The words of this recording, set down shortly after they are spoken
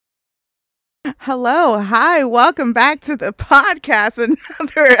Hello, hi, welcome back to the podcast.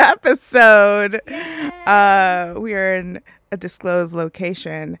 Another episode. We are in a disclosed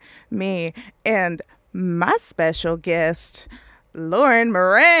location. Me and my special guest, Lauren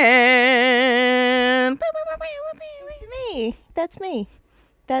Moran. It's me. That's me.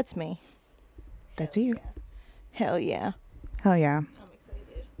 That's me. That's you. Hell yeah. Hell yeah, I'm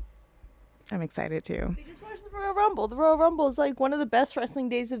excited. I'm excited too. We just watched the Royal Rumble. The Royal Rumble is like one of the best wrestling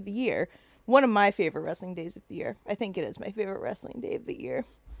days of the year. One of my favorite wrestling days of the year. I think it is my favorite wrestling day of the year.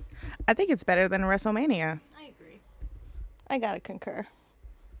 I think it's better than WrestleMania. I agree. I gotta concur.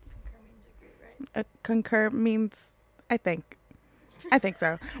 Concur means agree, right? Concur means I think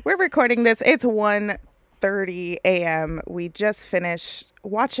so. We're recording this. It's 1:30 a.m. We just finished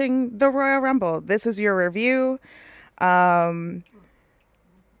watching the Royal Rumble. This is your review.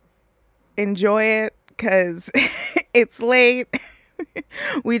 Enjoy it because it's late.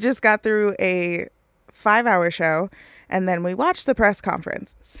 We just got through a 5-hour show and then we watched the press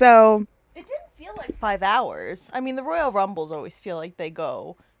conference. So It didn't feel like 5 hours. I mean, the Royal Rumbles always feel like they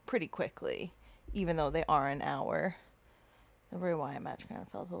go pretty quickly, even though they are an hour. The Bray Wyatt match kind of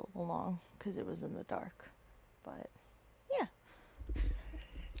felt a little long because it was in the dark. But, yeah.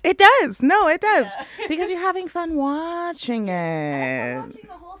 it does. No, it does. Yeah. Because you're having fun watching it. I'm watching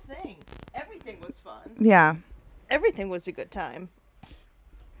the whole thing. Everything was fun. Yeah. Everything was a good time.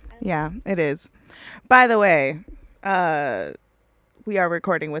 Yeah, it is. By the way, we are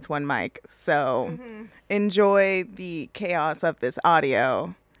recording with one mic, so enjoy the chaos of this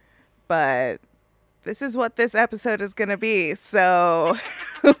audio. But this is what this episode is going to be. So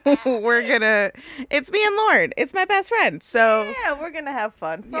it's me and Lauren. It's my best friend. So Yeah, we're going to have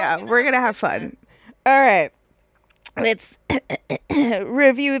fun. we're going to have fun. All right. Let's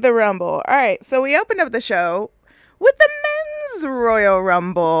review the Rumble. All right. So we opened up the show with the men's Royal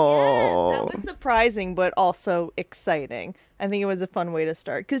Rumble. Yes, that was surprising, but also exciting. I think it was a fun way to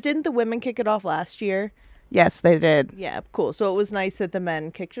start. Because didn't the women kick it off last year? Yes, they did. Yeah, cool. So it was nice that the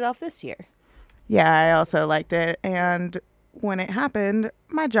men kicked it off this year. Yeah, I also liked it. And when it happened,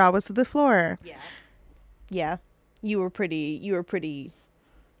 my jaw was to the floor. Yeah. Yeah. You were pretty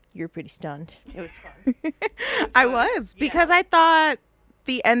stunned. It was fun. I was, because I thought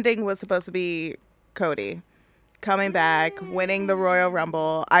the ending was supposed to be Cody coming back, winning the Royal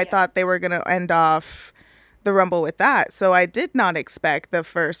Rumble. I thought they were going to end off the Rumble with that. So I did not expect the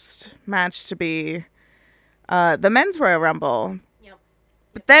first match to be the men's Royal Rumble. Yep.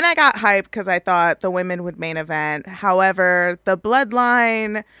 But then I got hyped because I thought the women would main event. However, the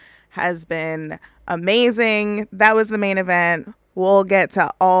Bloodline has been amazing. That was the main event. We'll get to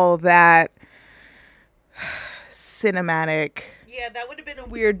all that cinematic. Yeah, that would have been a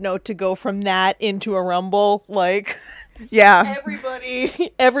weird note to go from that into a Rumble. Like, Yeah.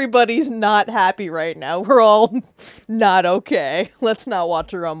 everybody's not happy right now. We're all not okay. Let's not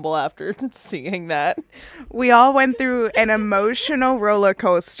watch a Rumble after seeing that. We all went through an emotional roller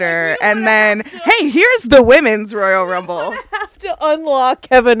coaster. And then, hey, here's the women's Royal Rumble. Have to unlock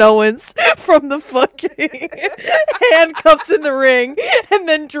Kevin Owens from the fucking handcuffs in the ring and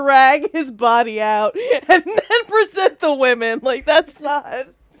then drag his body out and then present the women. Like, that's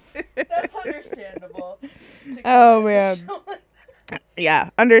understandable. Oh, man. Yeah,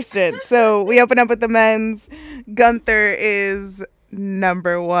 understood. So we open up with the men's. Gunther is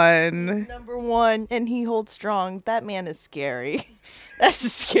number one. Number one, and he holds strong. That man is scary. That's a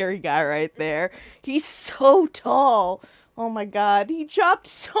scary guy right there. He's so tall. Oh my god, he chopped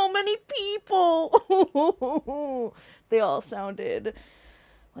so many people. They all sounded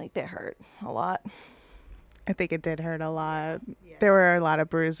like they hurt a lot. I think it did hurt a lot. Yeah. There were a lot of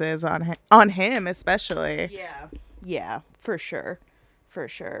bruises on him especially. Yeah, for sure.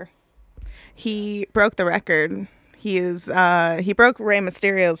 He broke the record. He broke Rey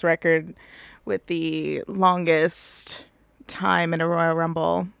Mysterio's record with the longest time in a Royal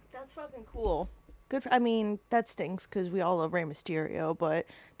Rumble. That's fucking cool. Good. I mean, that stings because we all love Rey Mysterio, but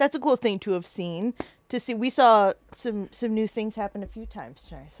that's a cool thing to have seen. To see, we saw some new things happen a few times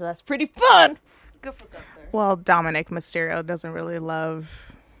tonight, so that's pretty fun. Good for Gunther. Well, Dominic Mysterio doesn't really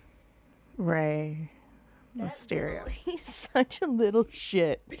love Rey Mysterio. He's such a little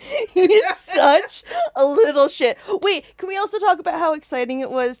shit. He's such a little shit. Wait, can we also talk about how exciting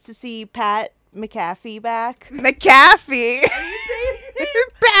it was to see Pat McAfee back? McAfee. How do you say his name?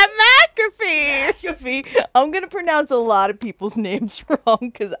 Pat McAfee. McAfee. I'm going to pronounce a lot of people's names wrong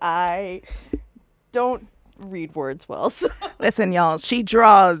because I don't read words well. So. Listen, y'all, she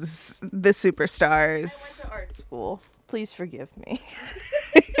draws the I superstars. went to art school. Please forgive me.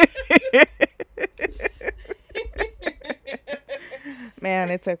 Man,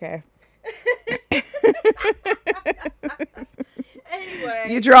 it's okay. Anyway.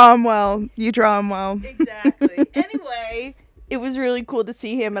 You draw him well. You draw him well. Exactly. Anyway, it was really cool to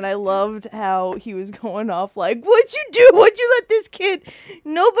see him, and I loved how he was going off like, "What'd you do? What'd you let this kid?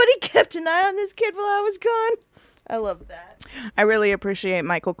 Nobody kept an eye on this kid while I was gone." I love that. I really appreciate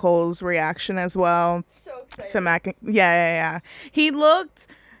Michael Cole's reaction as well. So excited. To Mac. Yeah. He looked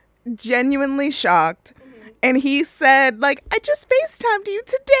genuinely shocked. And he said, like, I just FaceTimed you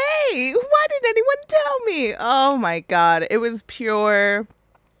today. Why didn't anyone tell me? Oh, my God. It was pure.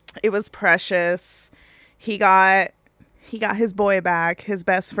 It was precious. He got his boy back, his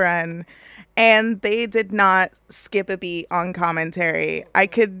best friend. And they did not skip a beat on commentary. I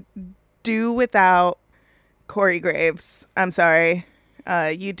could do without Corey Graves. I'm sorry.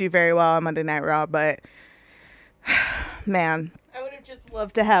 You do very well on Monday Night Raw, but, man. I would have just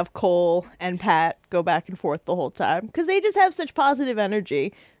loved to have Cole and Pat go back and forth the whole time because they just have such positive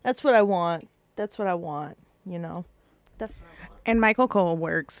energy. That's what I want. That's what I want, you know? That's what I want. And Michael Cole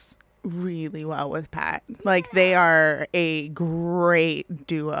works really well with Pat. Like, they are a great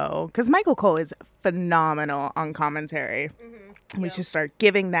duo because Michael Cole is phenomenal on commentary. We should start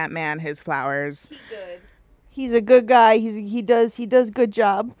giving that man his flowers. He's good. He's a good guy. He does good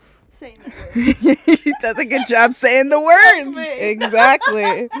job. Saying the words. He does a good job saying the words.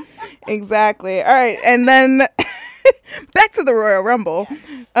 Exactly. All right, and then back to the Royal Rumble.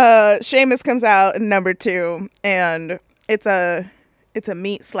 Yes. Sheamus comes out in number 2, and it's a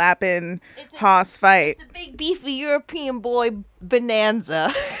meat slapping Haas fight. It's a big beefy European boy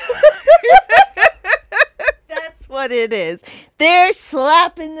bonanza. That's what it is. They're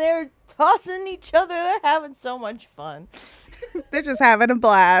slapping, they're tossing each other, they're having so much fun. They're just having a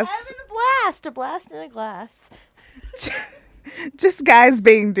blast. A blast in a glass. Just guys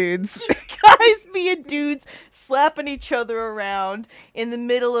being dudes. Just guys being dudes slapping each other around in the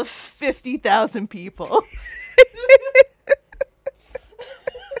middle of 50,000 people.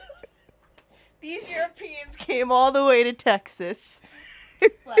 These Europeans came all the way to Texas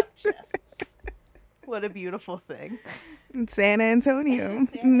to slap chests. What a beautiful thing. In San Antonio.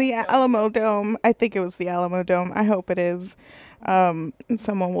 In the Alamo Dome. I think it was the Alamo Dome. I hope it is.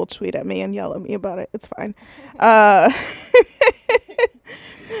 Someone will tweet at me and yell at me about it. It's fine. There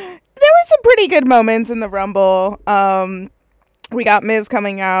were some pretty good moments in the Rumble. We got Miz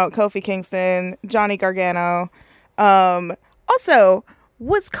coming out, Kofi Kingston, Johnny Gargano. Also,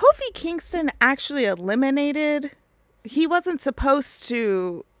 was Kofi Kingston actually eliminated? He wasn't supposed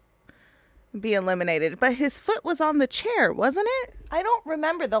to be eliminated, but his foot was on the chair, wasn't it? I don't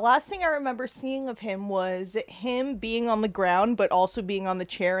remember. The last thing I remember seeing of him was him being on the ground, but also being on the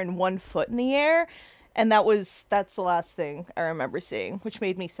chair and one foot in the air. And that's the last thing I remember seeing, which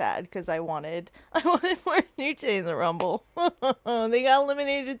made me sad because I wanted more New Day in the Rumble. They got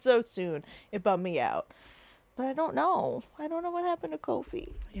eliminated so soon. It bummed me out. But I don't know. I don't know what happened to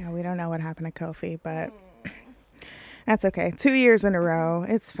Kofi. Yeah, we don't know what happened to Kofi, but that's okay. 2 years in a row.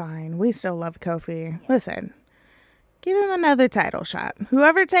 It's fine. We still love Kofi. Yeah. Listen, give him another title shot.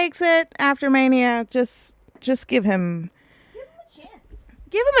 Whoever takes it after Mania, just give him a chance.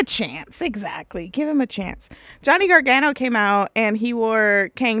 Give him a chance. Exactly. Give him a chance. Johnny Gargano came out and he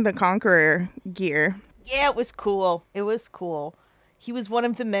wore Kang the Conqueror gear. Yeah, it was cool. It was cool. He was one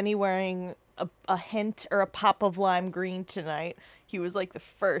of the many wearing a hint or a pop of lime green tonight. He was like the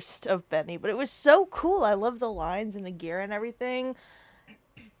first of Benny, but it was so cool. I love the lines and the gear and everything.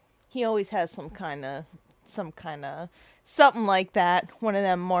 He always has some kind of something like that. One of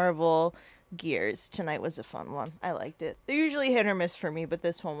them Marvel gears. Tonight was a fun one. I liked it. They're usually hit or miss for me, but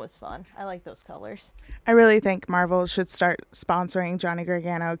this one was fun. I like those colors. I really think Marvel should start sponsoring Johnny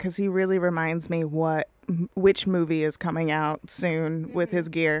Gargano because he really reminds me which movie is coming out soon with his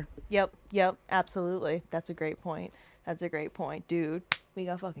gear. Yep, absolutely. That's a great point. Dude. We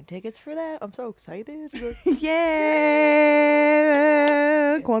got fucking tickets for that. I'm so excited. Yeah.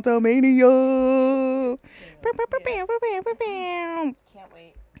 Quantumania. Can't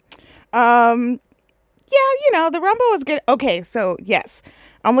wait. Yeah, the Rumble was good. Okay, so yes.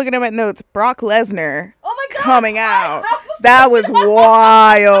 I'm looking at my notes. Brock Lesnar coming out. That was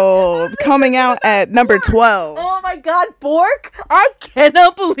wild. Coming out at number 12. Oh my God, Bork! I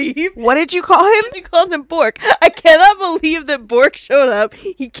cannot believe. What did you call him? I called him Bork. I cannot believe that Bork showed up.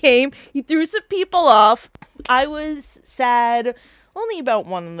 He came. He threw some people off. I was sad. Only about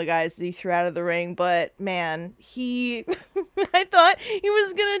one of the guys that he threw out of the ring, but man, I thought he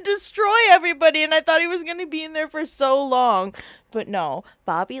was going to destroy everybody, and I thought he was going to be in there for so long. But no,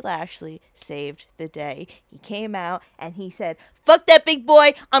 Bobby Lashley saved the day. He came out and he said, "Fuck that big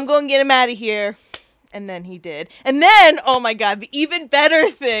boy, I'm going to get him out of here." And then he did. And then, oh my god, the even better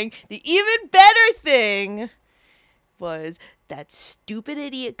thing was that stupid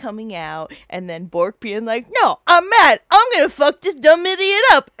idiot coming out, and then Bork being like, no, I'm mad. I'm gonna fuck this dumb idiot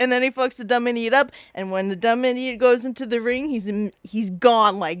up. And then he fucks the dumb idiot up, and when the dumb idiot goes into the ring, he's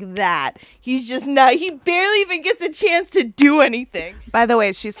gone like that. He's just not, he barely even gets a chance to do anything. By the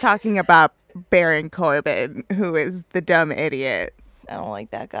way, she's talking about Baron Corbin, who is the dumb idiot. I don't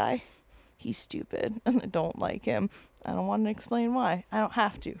like that guy. He's stupid, and I don't like him. I don't want to explain why. I don't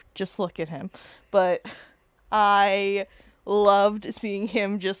have to. Just look at him. But I loved seeing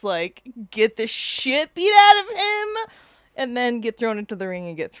him just like get the shit beat out of him and then get thrown into the ring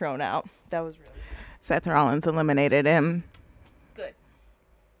and get thrown out. That was really nice. Seth Rollins eliminated him. Good.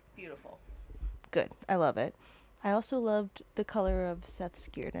 Beautiful. Good. I love it. I also loved the color of Seth's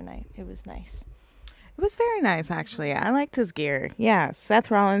gear tonight. It was nice. It was very nice, actually. I liked his gear. Yeah, Seth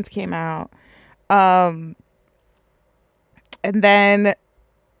Rollins came out. And then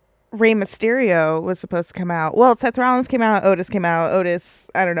Rey Mysterio was supposed to come out. Well, Seth Rollins came out. Otis came out. Otis,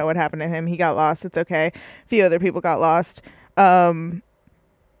 I don't know what happened to him. He got lost. It's okay. A few other people got lost.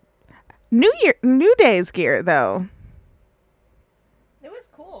 New Day's gear, though. It was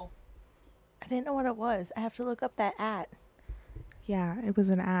cool. I didn't know what it was. I have to look up that at. Yeah, it was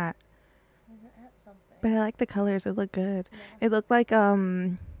an at. It was an at something. But I like the colors. It looked good. Yeah. It looked like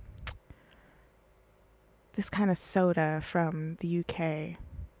this kind of soda from the UK.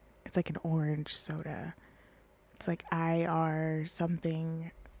 It's like an orange soda. It's like IR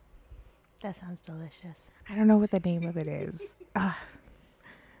something. That sounds delicious. I don't know what the name of it is. I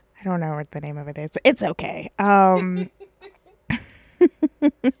don't know what the name of it is. It's okay. Rey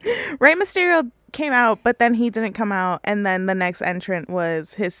Mysterio came out, but then he didn't come out. And then the next entrant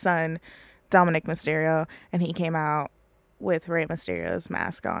was his son, Dominic Mysterio. And he came out with Rey Mysterio's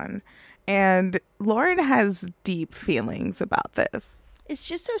mask on. And Lauren has deep feelings about this. It's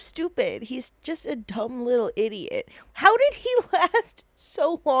just so stupid. He's just a dumb little idiot. How did he last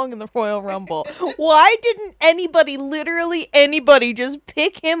so long in the Royal Rumble? Why didn't literally anybody, just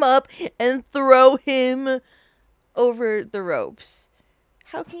pick him up and throw him over the ropes?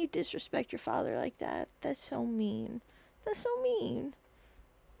 How can you disrespect your father like that? That's so mean. That's so mean.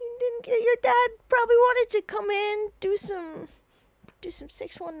 You didn't get, your dad probably wanted to come in, do some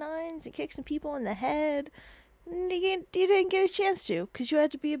 619s and kick some people in the head. You didn't get a chance to because you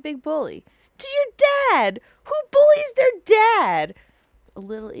had to be a big bully. To your dad! Who bullies their dad? A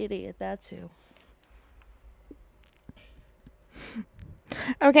little idiot, that's who.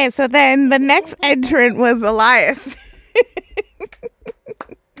 Okay, so then the next entrant was Elias.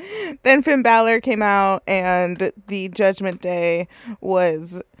 Then Finn Balor came out, and the Judgment Day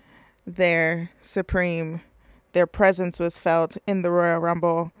was their presence was felt in the Royal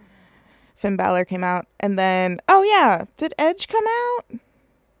Rumble. Finn Balor came out, and then, oh yeah, did Edge come out?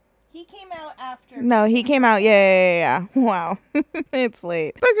 He came out after. No, he came out, yeah. Wow, it's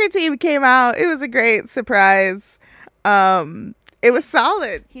late. Booker T came out. It was a great surprise. It was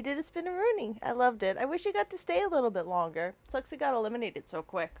solid. He did a spin-a-rooney. I loved it. I wish he got to stay a little bit longer. Sucks he got eliminated so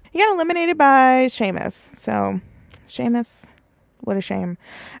quick. He got eliminated by Sheamus. So, Sheamus, what a shame.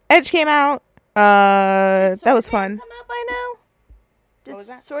 Edge came out. That was fun. Come out by now? Did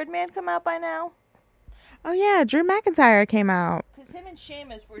Swordman come out by now? Oh yeah, Drew McIntyre came out. Because him and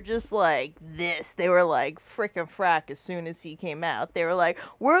Sheamus were just like this. They were like frickin' frack as soon as he came out. They were like,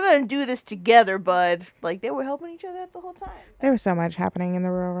 we're going to do this together, bud. Like, they were helping each other out the whole time. There was so much happening in the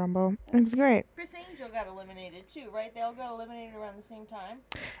Royal Rumble. It was great. Chris Angel got eliminated too, right? They all got eliminated around the same time.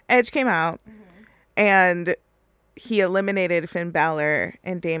 Edge came out, and he eliminated Finn Balor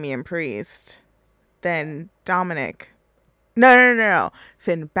and Damian Priest. Then Dominic. No.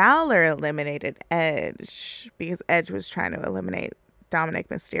 Finn Balor eliminated Edge because Edge was trying to eliminate Dominic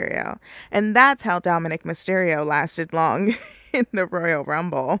Mysterio. And that's how Dominic Mysterio lasted long in the Royal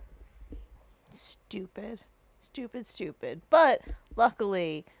Rumble. Stupid. But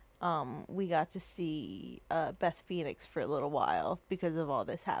luckily, we got to see Beth Phoenix for a little while because of all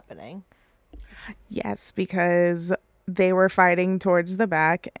this happening. Yes, because they were fighting towards the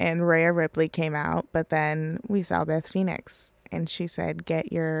back and Rhea Ripley came out, but then we saw Beth Phoenix and she said,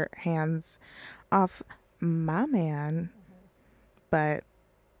 get your hands off my man. But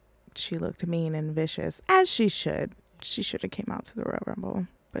she looked mean and vicious, as she should. She should have came out to the Royal Rumble,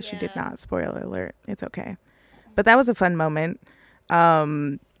 but she did not. Spoiler alert. It's okay. But that was a fun moment. At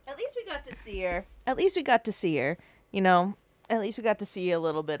least we got to see her. You know, at least we got to see a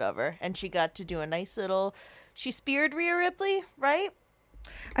little bit of her. And she got to do a nice little... She speared Rhea Ripley, right?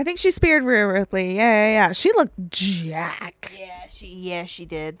 I think she speared Rhea Ripley. Yeah. She looked jack. She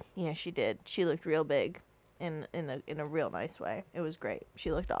did. Yeah, she did. She looked real big in a real nice way. It was great.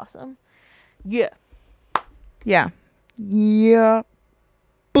 She looked awesome. Yeah. Yeah. Yeah.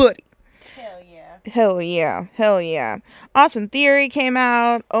 Buddy. Hell yeah. Hell yeah. Hell yeah. Austin Theory came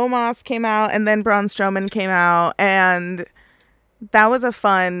out. Omos came out. And then Braun Strowman came out. And that was a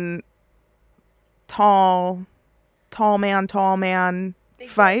fun, tall man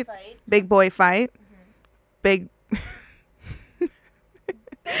fight. Big boy fight. Mm-hmm. Big.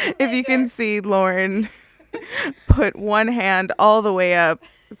 If you can see Lauren put one hand all the way up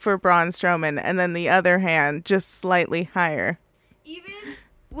for Braun Strowman and then the other hand just slightly higher. Even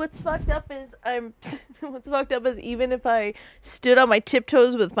what's fucked up is even if I stood on my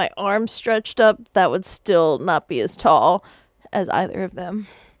tiptoes with my arms stretched up, that would still not be as tall as either of them.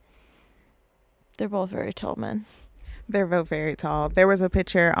 They're both very tall men. They're both very tall. There was a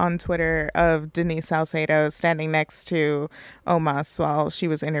picture on Twitter of Denise Salcedo standing next to Omos while she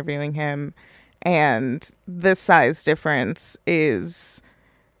was interviewing him. And the size difference is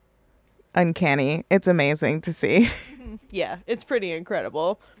uncanny. It's amazing to see. Yeah, it's pretty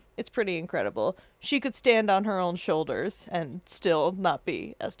incredible. She could stand on her own shoulders and still not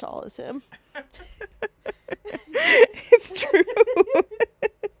be as tall as him. It's true.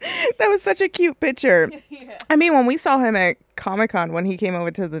 That was such a cute picture. Yeah. I mean, when we saw him at Comic-Con, when he came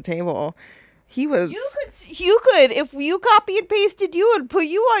over to the table, he was... You could, if you copy and pasted you and put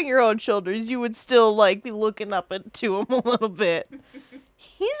you on your own shoulders, you would still, like, be looking up to him a little bit.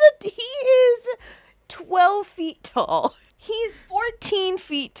 He is 12 feet tall. He's 14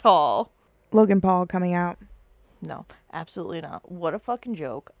 feet tall. Logan Paul coming out. No, absolutely not. What a fucking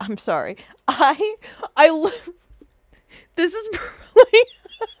joke. I'm sorry. This is probably...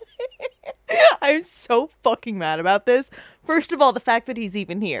 I'm so fucking mad about this. First of all, the fact that he's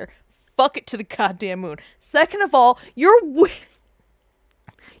even here. Fuck it to the goddamn moon. Second of all, you're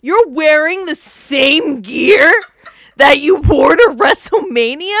wearing the same gear that you wore to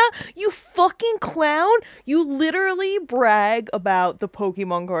WrestleMania? You fucking clown. You literally brag about the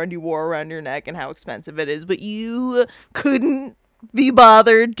Pokemon card you wore around your neck and how expensive it is, but you couldn't be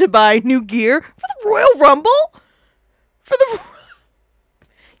bothered to buy new gear for the Royal Rumble?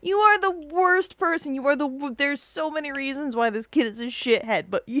 You are the worst person. There's so many reasons why this kid is a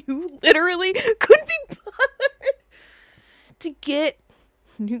shithead, but you literally couldn't be bothered to get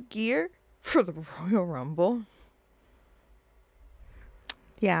new gear for the Royal Rumble.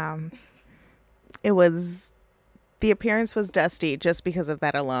 Yeah. The appearance was dusty just because of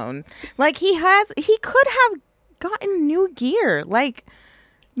that alone. Like, he could have gotten new gear. Like,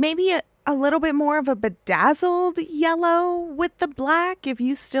 maybe a little bit more of a bedazzled yellow with the black, if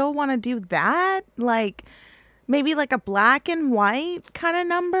you still want to do that. Like, maybe like a black and white kind of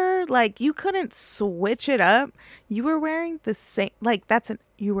number. Like, you couldn't switch it up. You were wearing the same, like,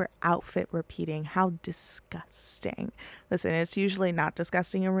 you were outfit repeating. How disgusting. Listen, it's usually not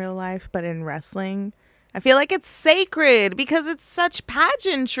disgusting in real life, but in wrestling, I feel like it's sacred because it's such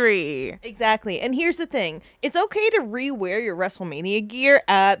pageantry. Exactly. And here's the thing. It's okay to re-wear your WrestleMania gear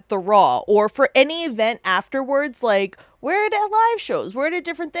at the Raw or for any event afterwards. Like, wear it at live shows, wear it at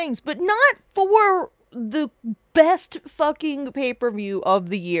different things, but not for the best fucking pay-per-view of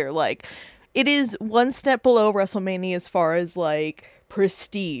the year. Like, it is one step below WrestleMania as far as, like,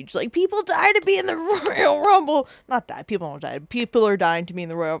 prestige. Like, people die to be in the Royal Rumble. Not die. People don't die. People are dying to be in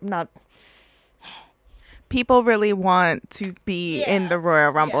the Royal... Not... People really want to be in the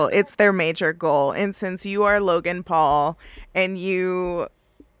Royal Rumble. Yeah. It's their major goal. And since you are Logan Paul and you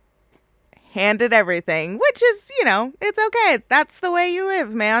handed everything, which is, it's okay. That's the way you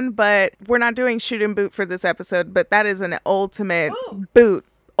live, man. But we're not doing shoot and boot for this episode, but that is an ultimate boot.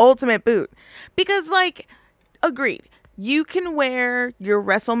 Ultimate boot. Because, like, agreed. You can wear your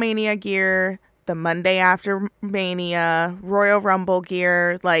WrestleMania gear the Monday after Mania, Royal Rumble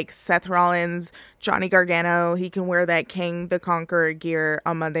gear, like Seth Rollins, Johnny Gargano. He can wear that King the Conqueror gear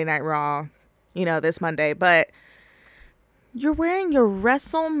on Monday Night Raw, this Monday. But you're wearing your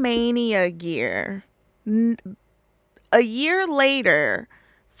WrestleMania gear a year later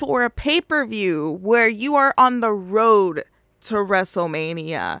for a pay-per-view where you are on the road to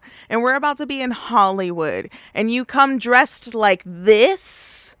WrestleMania and we're about to be in Hollywood and you come dressed like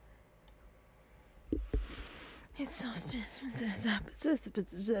this. It's so It's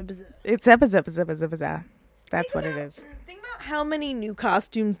That's what it is. Think about how many new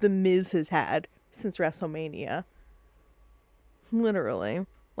costumes The Miz has had since WrestleMania. Literally.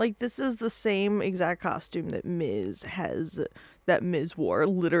 Like, this is the same exact costume that Miz wore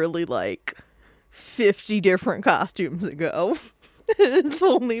literally like 50 different costumes ago. It's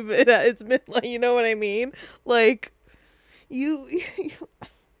only been it's been like, you know what I mean? Like you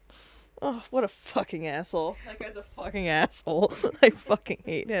oh, what a fucking asshole. That guy's a fucking asshole. I fucking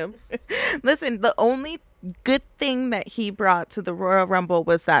hate him. Listen, the only good thing that he brought to the Royal Rumble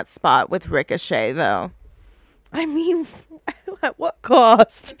was that spot with Ricochet, though. I mean, at what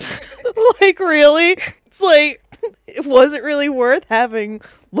cost? Like, really? It's like, was it really worth having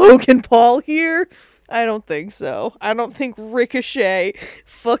Logan Paul here? I don't think so. I don't think Ricochet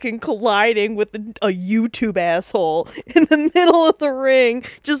fucking colliding with a YouTube asshole in the middle of the ring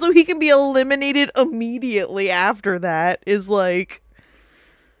just so he can be eliminated immediately after that is like...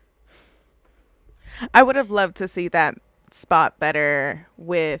 I would have loved to see that spot better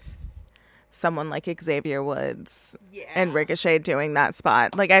with someone like Xavier Woods and Ricochet doing that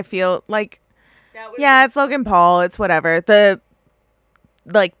spot. Like, I feel like, yeah, it's Logan Paul, it's whatever. The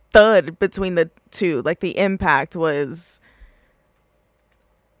like thud between the two, like the impact was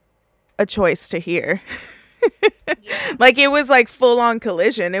a choice to hear. Like, it was like full on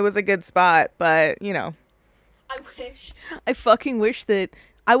collision. It was a good spot, but you know, I fucking wish that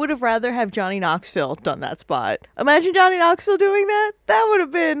I would have rather have Johnny Knoxville done that spot. Imagine Johnny Knoxville doing that. That would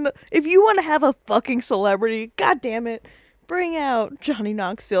have been, if you want to have a fucking celebrity, god damn it, bring out Johnny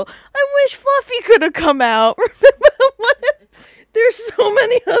Knoxville. I wish Fluffy could have come out. There's so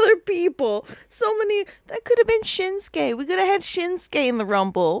many other people. So many. That could have been Shinsuke. We could have had Shinsuke in the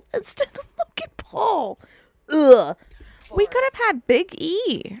Rumble instead of Logan Paul. Ugh. We could have had Big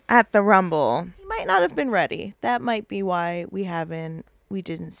E at the Rumble. He might not have been ready. That might be why we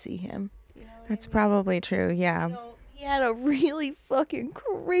didn't see him. You know That's probably true, yeah. You know, he had a really fucking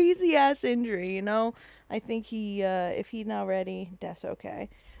crazy ass injury, you know? I think he, if he's not ready, that's okay.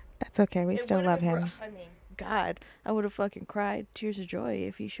 That's okay, we still love him. I mean, God, I would have fucking cried tears of joy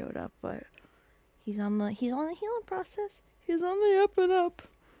if he showed up, but he's on the healing process. He's on the up and up.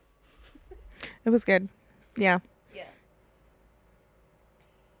 It was good. Yeah. Yeah.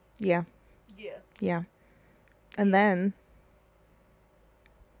 Yeah. Yeah. Yeah. And then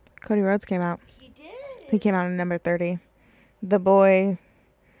Cody Rhodes came out. He did. He came out in number 30. The boy,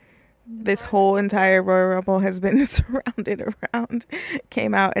 this whole entire Royal Rumble has been surrounded around,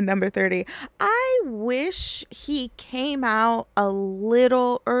 came out at number 30. I wish he came out a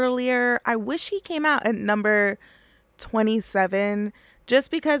little earlier. I wish he came out at number 27,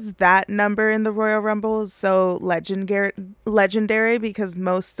 just because that number in the Royal Rumble is so legendary because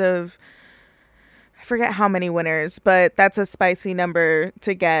most of, I forget how many winners, but that's a spicy number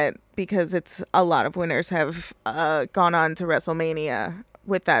to get because it's a lot of winners have gone on to WrestleMania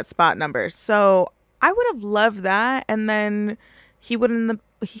with that spot number. So I would have loved that. And then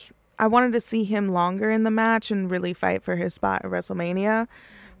I wanted to see him longer in the match and really fight for his spot at WrestleMania.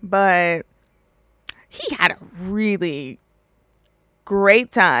 But he had a really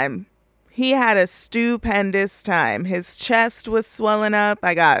great time. He had a stupendous time. His chest was swelling up.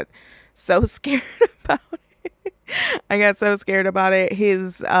 I got so scared about it.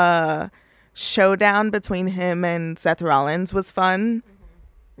 His showdown between him and Seth Rollins was fun.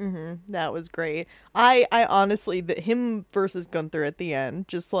 That was great. I honestly, him versus Gunther at the end,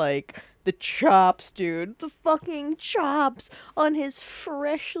 just like the chops, dude. The fucking chops on his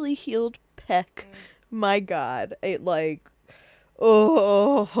freshly healed pec. My God. It like,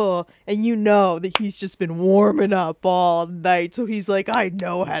 oh, and you know that he's just been warming up all night, so he's like, I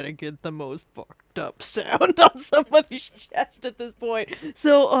know how to get the most fucked up sound on somebody's chest at this point.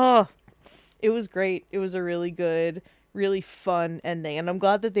 So, it was great. It was a really good, really fun ending, and I'm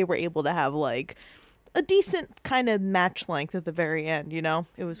glad that they were able to have like a decent kind of match length at the very end. You know,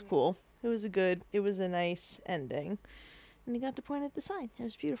 it was cool. It was a nice ending, and he got to point at the sign. It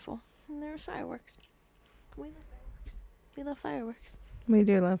was beautiful, and there was fireworks. We love fireworks. We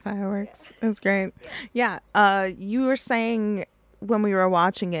do love fireworks. Yeah. It was great. Yeah. You were saying when we were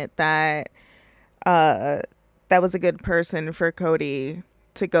watching it that that was a good person for Cody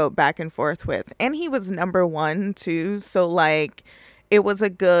to go back and forth with. And he was number 1 too. So like it was a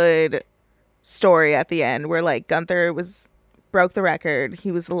good story at the end where like Gunther broke the record.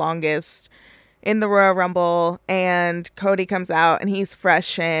 He was the longest in the Royal Rumble, and Cody comes out and he's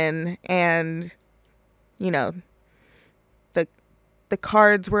fresh in, and you know, the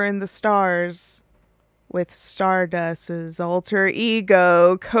cards were in the stars with Stardust's alter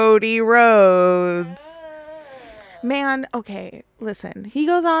ego, Cody Rhodes. Man, okay, listen. He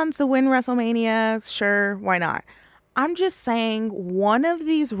goes on to win WrestleMania. Sure, why not? I'm just saying, one of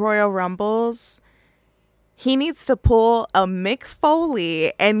these Royal Rumbles, he needs to pull a Mick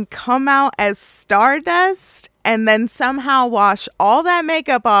Foley and come out as Stardust and then somehow wash all that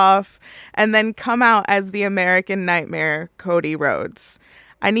makeup off and then come out as the American Nightmare, Cody Rhodes.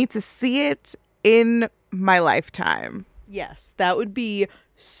 I need to see it in my lifetime. Yes, that would be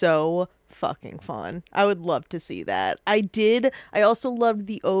so fucking fun. I would love to see that. I also loved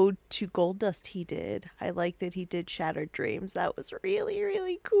the ode to Goldust he did. I like that he did Shattered Dreams. That was really,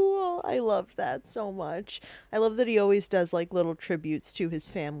 really cool. I loved that so much. I love that he always does like little tributes to his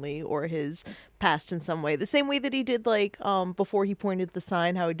family or his past in some way. The same way that he did like before he pointed the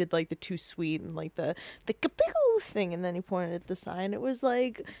sign, how he did like the too sweet and like the kapigoo thing, and then he pointed at the sign. It was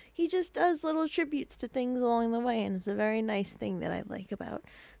like he just does little tributes to things along the way, and it's a very nice thing that I like about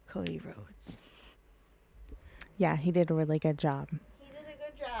Cody Rhodes. Yeah, he did a really good job. He did a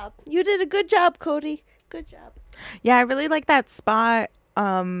good job. You did a good job, Cody. Good job. Yeah, I really like that spot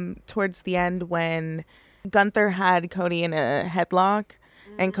towards the end when Gunther had Cody in a headlock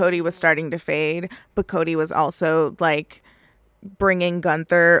and Cody was starting to fade, but Cody was also like bringing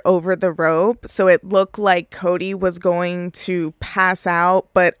Gunther over the rope, so it looked like Cody was going to pass out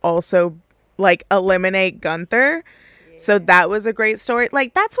but also like eliminate Gunther. So that was a great story.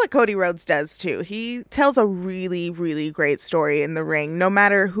 Like, that's what Cody Rhodes does, too. He tells a really, really great story in the ring. No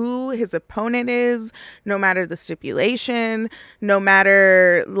matter who his opponent is, no matter the stipulation, no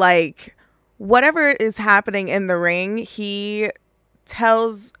matter, like, whatever is happening in the ring, he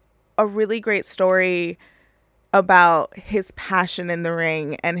tells a really great story about his passion in the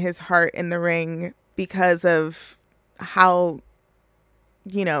ring and his heart in the ring because of how,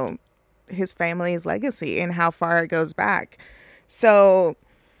 you know, his family's legacy and how far it goes back. So,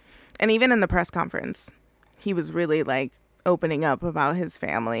 and even in the press conference, he was really like opening up about his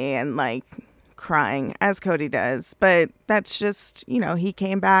family and like crying, as Cody does. But that's just, you know, he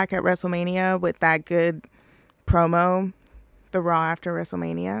came back at WrestleMania with that good promo, the Raw after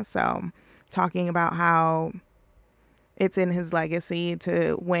WrestleMania. So talking about how it's in his legacy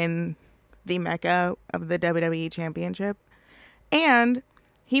to win the Mecca of the WWE Championship. And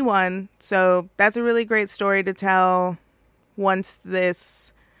he won, so that's a really great story to tell once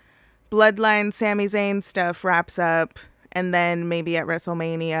this Bloodline Sami Zayn stuff wraps up, and then maybe at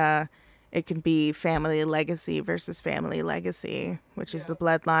WrestleMania it can be family legacy versus family legacy, which is the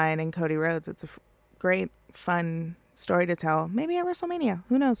Bloodline and Cody Rhodes. It's a great, fun story to tell. Maybe at WrestleMania.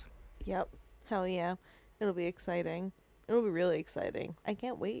 Who knows? Yep. Hell yeah. It'll be exciting. It'll be really exciting. I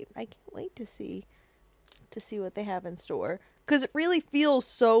can't wait. I can't wait to see what they have in store. Because it really feels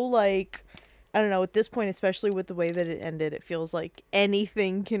so like, I don't know, at this point, especially with the way that it ended, it feels like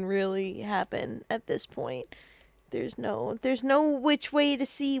anything can really happen at this point. There's no which way to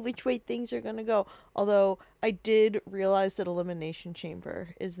see which way things are going to go. Although I did realize that Elimination Chamber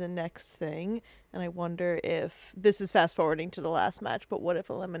is the next thing. And I wonder if, this is fast forwarding to the last match, but what if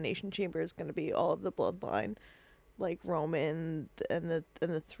Elimination Chamber is going to be all of the Bloodline? Like Roman and the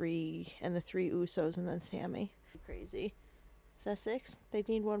three Usos and then Sammy. Crazy. Is that 6? They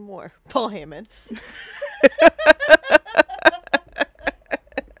need one more. Paul Heyman.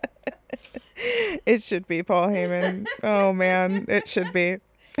 It should be Paul Heyman. Oh man, it should be.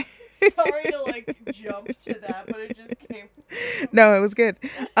 Sorry to like jump to that, but it just came. No, it was good.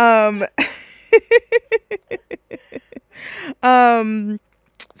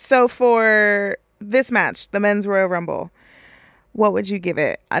 So for this match, the Men's Royal Rumble, what would you give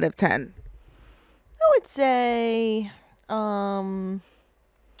it out of 10? I would say,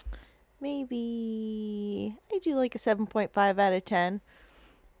 maybe I do like a 7.5 out of 10.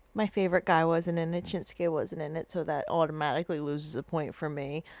 My favorite guy wasn't in it. Shinsuke wasn't in it, so that automatically loses a point for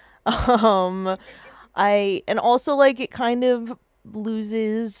me. And also like it kind of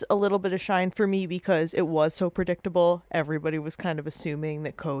loses a little bit of shine for me because it was so predictable. Everybody was kind of assuming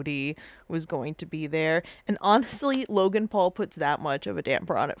that Cody was going to be there, and honestly Logan Paul puts that much of a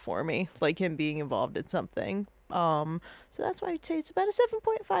damper on it for me, like him being involved in something. So that's why I'd say it's about a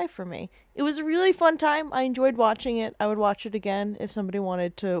 7.5 for me. It was a really fun time. I enjoyed watching it. I would watch it again if somebody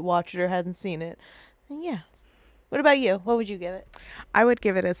wanted to watch it or hadn't seen it. And yeah. What about you? What would you give it? I would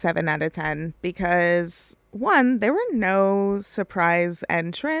give it a 7 out of 10 because, one, there were no surprise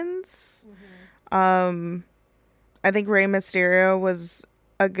entrants. Mm-hmm. I think Rey Mysterio was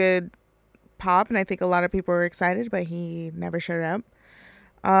a good pop, and I think a lot of people were excited, but he never showed up.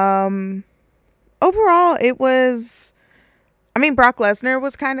 Overall, it was, I mean, Brock Lesnar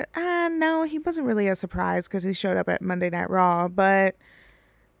was kind of, no, he wasn't really a surprise because he showed up at Monday Night Raw, but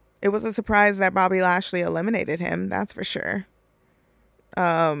it was a surprise that Bobby Lashley eliminated him. That's for sure.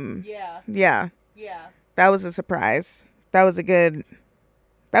 Yeah. That was a surprise. That was a good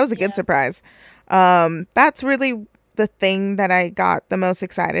surprise. That's really the thing that I got the most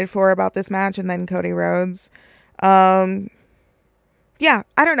excited for about this match, and then Cody Rhodes. Yeah,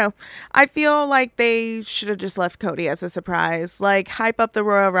 I don't know. I feel like they should have just left Cody as a surprise. Like, hype up the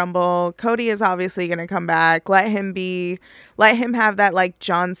Royal Rumble. Cody is obviously going to come back. Let him have that, like,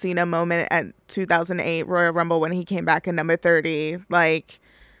 John Cena moment at 2008 Royal Rumble when he came back in number 30. Like,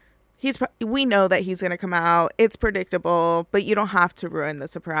 we know that he's going to come out. It's predictable, but you don't have to ruin the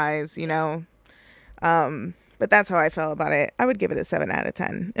surprise, you know? But that's how I felt about it. I would give it a 7 out of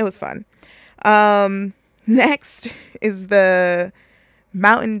 10. It was fun. Next is the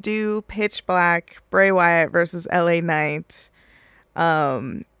Mountain Dew Pitch Black Bray Wyatt versus LA Knight.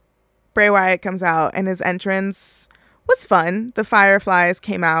 Bray Wyatt comes out and his entrance was fun. The Fireflies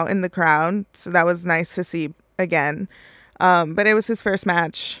came out in the crowd, so that was nice to see again. But it was his first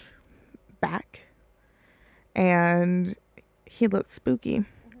match back, and he looked spooky.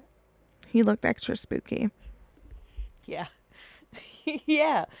 He looked extra spooky. Yeah.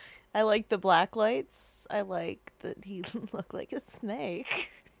 Yeah. I like the black lights. I like that he looked like a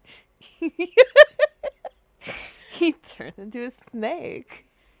snake. He turned into a snake.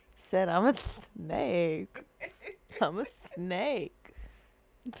 Said, I'm a snake. I'm a snake.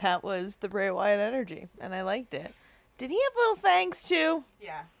 That was the Bray Wyatt energy, and I liked it. Did he have little fangs too?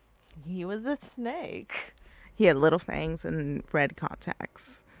 Yeah. He was a snake. He had little fangs and red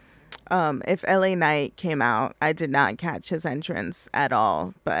contacts. If LA Knight came out, I did not catch his entrance at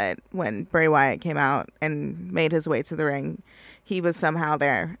all. But when Bray Wyatt came out and made his way to the ring, he was somehow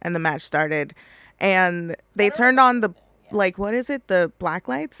there, and the match started. And they turned on the, like, what is it? The black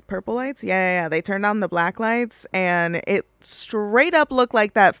lights? Purple lights? Yeah. They turned on the black lights, and it straight up looked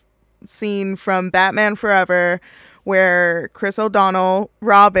like that scene from Batman Forever where Chris O'Donnell,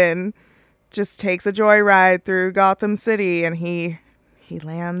 Robin, just takes a joyride through Gotham City, and he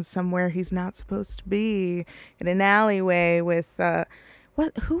lands somewhere he's not supposed to be, in an alleyway with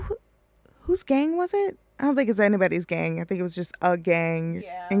whose gang was it? I don't think it's anybody's gang. I think it was just a gang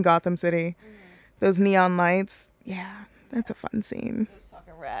in Gotham City. Mm-hmm. Those neon lights. Yeah, that's a fun scene. It was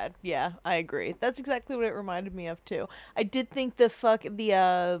fucking rad. Yeah, I agree. That's exactly what it reminded me of too. I did think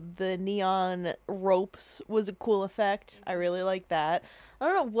the neon ropes was a cool effect. I really like that. I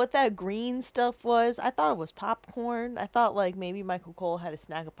don't know what that green stuff was. I thought it was popcorn. I thought, like, maybe Michael Cole had a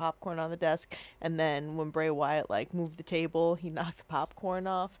snack of popcorn on the desk, and then when Bray Wyatt, like, moved the table, he knocked the popcorn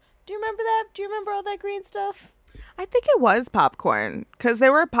off. Do you remember that? Do you remember all that green stuff? I think it was popcorn, because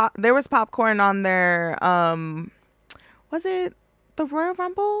there was popcorn on their, was it the Royal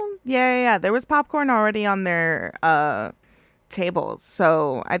Rumble? Yeah. There was popcorn already on their tables,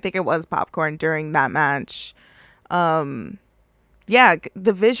 so I think it was popcorn during that match. Yeah,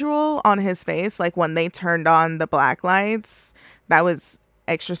 the visual on his face, like when they turned on the black lights, that was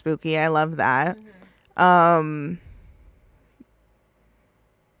extra spooky. I love that. Mm-hmm.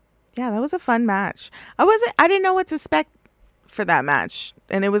 Yeah, that was a fun match. I didn't know what to expect for that match,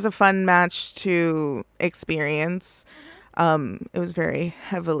 and it was a fun match to experience. It was very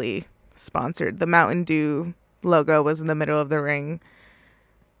heavily sponsored. The Mountain Dew logo was in the middle of the ring.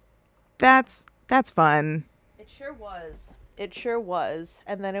 That's fun. It sure was.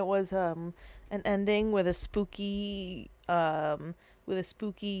 And then it was an ending with a spooky Babadook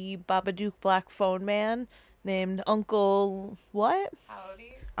black phone man named Uncle what?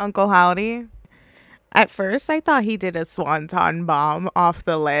 Howdy. Uncle Howdy. At first I thought he did a swanton bomb off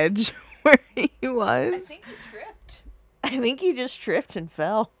the ledge where he was. I think he tripped. I think he just tripped and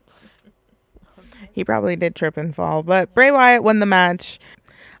fell. He probably did trip and fall, but Bray Wyatt won the match.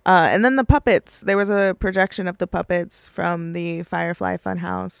 And then the puppets. There was a projection of the puppets from the Firefly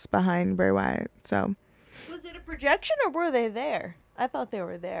Funhouse behind Bray Wyatt. So, was it a projection or were they there? I thought they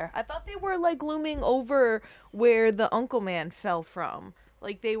were there. I thought they were, like, looming over where the Uncle Man fell from.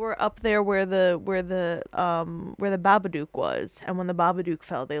 Like, they were up there where the Babadook was, and when the Babadook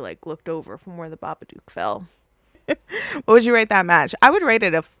fell, they, like, looked over from where the Babadook fell. What would you rate that match? I would rate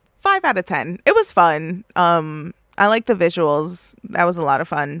it a 5 out of 10. It was fun. I like the visuals. That was a lot of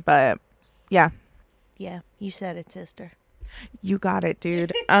fun, but yeah. Yeah, you said it, sister. You got it,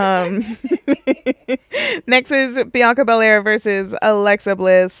 dude. Next is Bianca Belair versus Alexa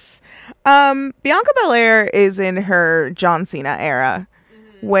Bliss. Bianca Belair is in her John Cena era,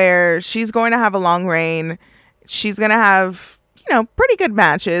 where she's going to have a long reign. She's going to have, pretty good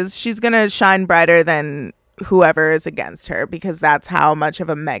matches. She's going to shine brighter than whoever is against her, because that's how much of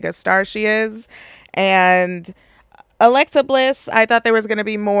a mega star she is. And Alexa Bliss, I thought there was going to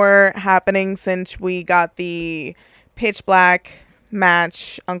be more happening since we got the pitch black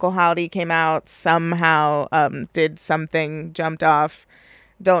match. Uncle Howdy came out somehow, did something, jumped off.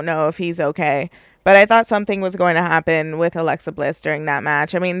 Don't know if he's okay. But I thought something was going to happen with Alexa Bliss during that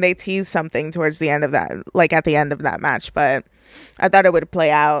match. I mean, they teased something towards the end of that, like at the end of that match, but I thought it would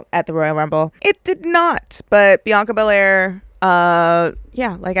play out at the Royal Rumble. It did not, but Bianca Belair,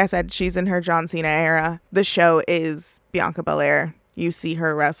 yeah, like I said, she's in her John Cena era. The show is Bianca Belair. You see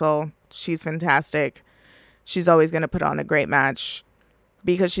her wrestle. She's fantastic. She's always going to put on a great match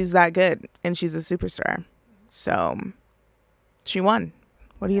because she's that good and she's a superstar. So she won.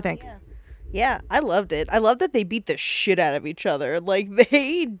 What do you think? Yeah, I loved it. I love that they beat the shit out of each other. Like,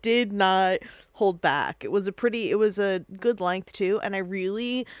 they did not hold back. It was a good length too, and I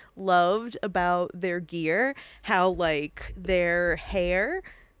really loved about their gear how, like, their hair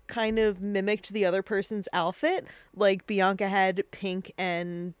kind of mimicked the other person's outfit. Like, Bianca had pink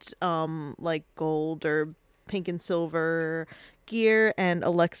and like gold or pink and silver gear, and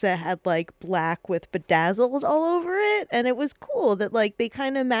Alexa had like black with bedazzled all over it, and it was cool that like they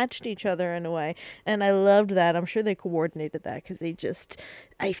kind of matched each other in a way, and I loved that. I'm sure they coordinated that because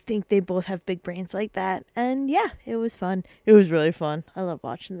I think they both have big brains like that, and yeah, it was fun. It was really fun. I love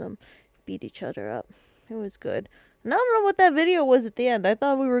watching them beat each other up. It was good. And I don't know what that video was at the end. I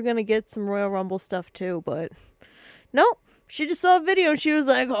thought we were gonna get some Royal Rumble stuff too, but nope. She just saw a video and she was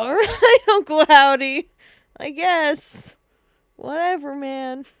like, all right, Uncle Howdy, I guess. Whatever,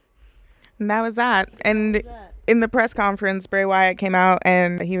 man. And that was that. And in the press conference, Bray Wyatt came out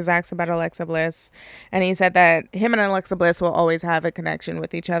and he was asked about Alexa Bliss. And he said that him and Alexa Bliss will always have a connection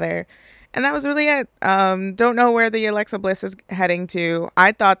with each other. And that was really it. Don't know where the Alexa Bliss is heading to.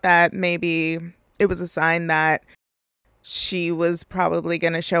 I thought that maybe it was a sign that she was probably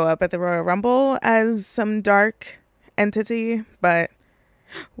going to show up at the Royal Rumble as some dark entity. But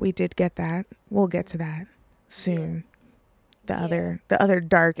we did get that. We'll get to that soon. The other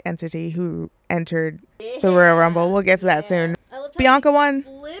dark entity who entered the Royal Rumble. We'll get to that soon. Bianca won.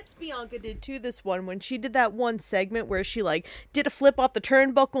 Flips Bianca did too this one when she did that one segment where she like did a flip off the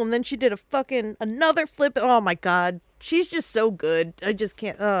turnbuckle and then she did another flip. Oh my god. She's just so good. I just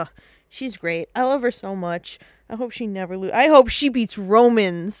can't she's great. I love her so much. I hope she never loses. I hope she beats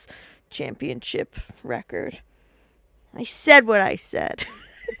Roman's championship record. I said what I said.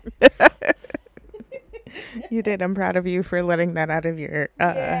 You did. I'm proud of you for letting that out of your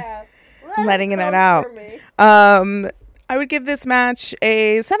letting that out. I would give this match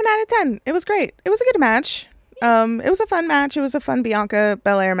a 7 out of 10. It was great. It was a good match. It was a fun match. It was a fun Bianca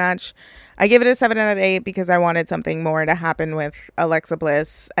Belair match. I give it a 7 out of 8 because I wanted something more to happen with Alexa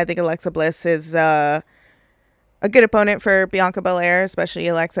Bliss. I think Alexa Bliss is a good opponent for Bianca Belair, especially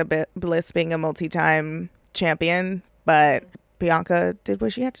Alexa Bliss being a multi-time champion. But Bianca did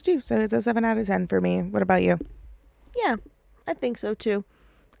what she had to do, so it's a 7 out of 10 for me. What about you? Yeah, I think so too.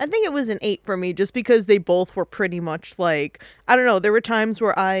 I think it was an 8 for me just because they both were pretty much like, I don't know, there were times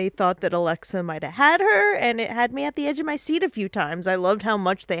where I thought that Alexa might have had her and it had me at the edge of my seat a few times. I loved how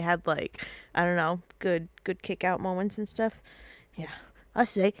much they had like, I don't know, good kick out moments and stuff. Yeah, I'll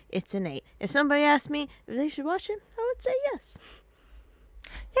say it's an 8. If somebody asked me if they should watch it, I would say yes.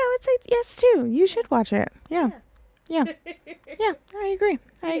 Yeah, I would say yes too. You should watch it. Yeah. Yeah, I agree.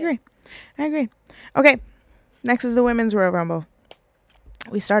 Okay, next is the Women's Royal Rumble.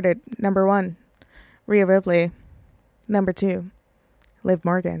 We started number 1, Rhea Ripley. Number 2, Liv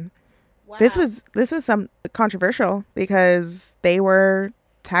Morgan. Wow. This was some controversial because they were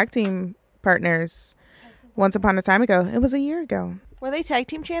tag team partners once upon a time ago. It was a year ago. Were they tag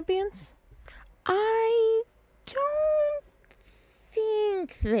team champions? I don't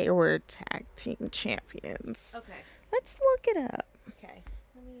think they were tag team champions. Okay. Let's look it up. Okay.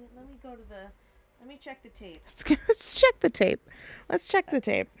 Let me check the tape. Let's check the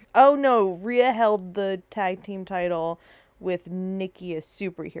tape. Oh no, Rhea held the tag team title with Nikki, a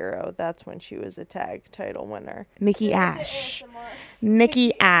superhero. That's when she was a tag title winner. Nikki Ash.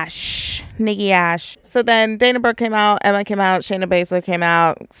 So then Dana Brooke came out, Emma came out, Shayna Baszler came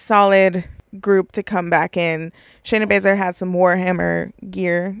out. Solid group to come back in. Shayna Baszler had some Warhammer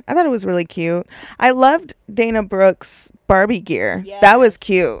gear. I thought it was really cute. I loved Dana Brooke's Barbie gear. Yes. That was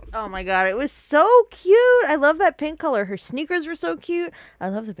cute. Oh my god, it was so cute. I love that pink color. Her sneakers were so cute. I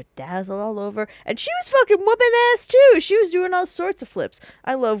love the bedazzle all over. And she was fucking whooping ass too. She was doing all sorts of flips.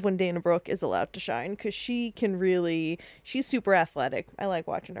 I love when Dana Brooke is allowed to shine because she's super athletic. I like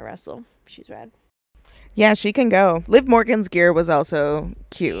watching her wrestle. She's rad. Yeah, she can go. Liv Morgan's gear was also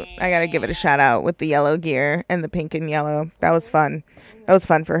cute. I gotta give it a shout out with the yellow gear and the pink and yellow. That was fun. That was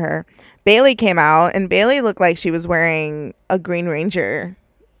fun for her. Bayley came out, and Bayley looked like she was wearing a Green Ranger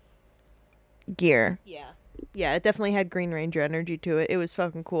gear. Yeah, it definitely had Green Ranger energy to it. It was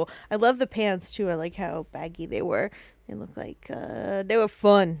fucking cool. I love the pants, too. I like how baggy they were. They looked like, they were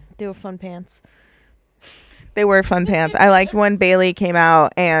fun. They were fun pants. They were fun pants. I liked when Bailey came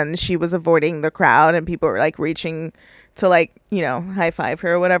out and she was avoiding the crowd and people were like reaching to like, you know, high five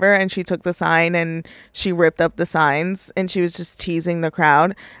her or whatever. And she took the sign and she ripped up the signs and she was just teasing the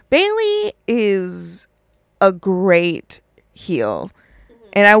crowd. Bailey is a great heel.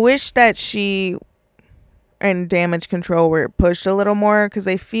 And I wish that she and Damage Control were pushed a little more because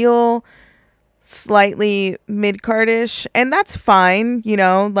they feel slightly mid-cardish, and that's fine, you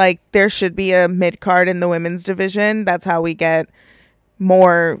know, like there should be a mid-card in the women's division. That's how we get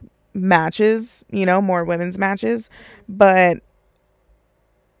more matches, you know, more women's matches. But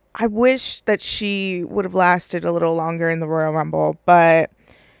I wish that she would have lasted a little longer in the Royal Rumble, but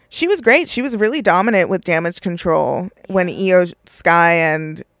she was great. She was really dominant with Damage Control when Io Sky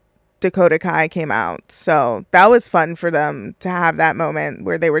and Dakota Kai came out. So that was fun for them to have that moment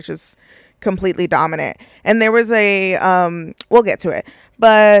where they were just completely dominant. And there was a we'll get to it,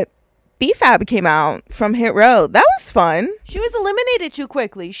 but BFAB came out from Hit Row. That was fun. She was eliminated too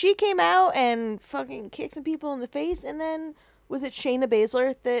quickly. She came out and fucking kicked some people in the face, and then was it Shayna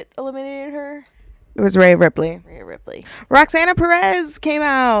Baszler that eliminated her? It was Rhea Ripley. Roxana Perez came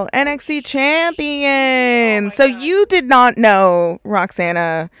out, NXT champion. So God. You did not know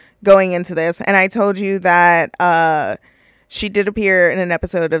Roxana going into this, and I told you that she did appear in an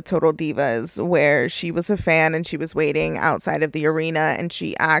episode of Total Divas where she was a fan and she was waiting outside of the arena and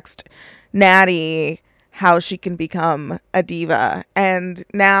she asked Natty how she can become a diva. And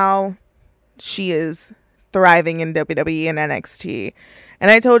now she is thriving in WWE and NXT. And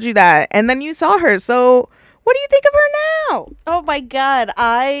I told you that. And then you saw her. So what do you think of her now? Oh my God.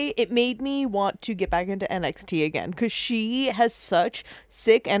 It made me want to get back into NXT again because she has such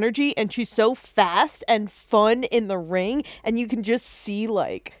sick energy and she's so fast and fun in the ring. And you can just see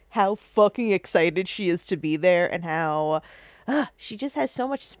like how fucking excited she is to be there and how she just has so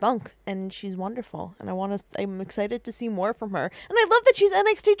much spunk and she's wonderful. And I'm excited to see more from her. And I love that she's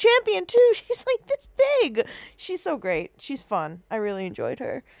NXT champion too. She's like this big. She's so great. She's fun. I really enjoyed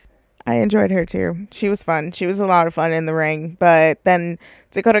her. I enjoyed her too. She was fun. She was a lot of fun in the ring. But then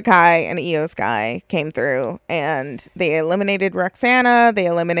Dakota Kai and Io Sky came through and they eliminated Roxana. They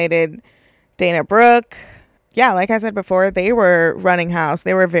eliminated Dana Brooke. Yeah, like I said before, they were running house.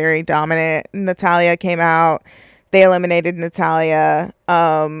 They were very dominant. Natalya came out. They eliminated Natalya.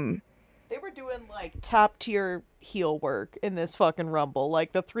 They were doing like top tier heel work in this fucking Rumble.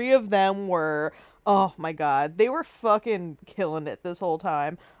 Like the three of them were... Oh my God, they were fucking killing it this whole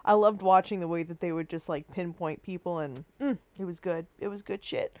time. I loved watching the way that they would just like pinpoint people and it was good. It was good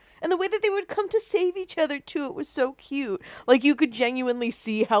shit. And the way that they would come to save each other too, it was so cute. Like you could genuinely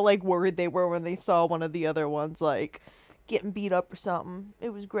see how like worried they were when they saw one of the other ones like getting beat up or something.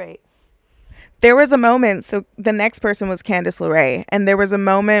 It was great. There was a moment, so the next person was Candice LeRae, and there was a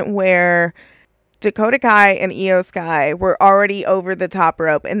moment where Dakota Kai and Io Sky were already over the top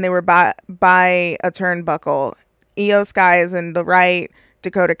rope and they were by a turnbuckle. Io Sky is in the right,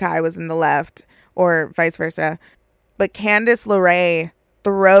 Dakota Kai was in the left, or vice versa. But Candice LeRae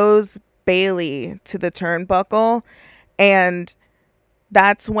throws Bailey to the turnbuckle, and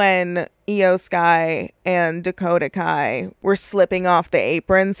that's when Io Sky and Dakota Kai were slipping off the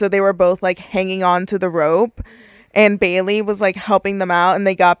apron. So they were both like hanging on to the rope. And Bailey was like helping them out and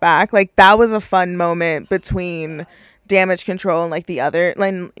they got back. Like that was a fun moment between Damage Control and like the other,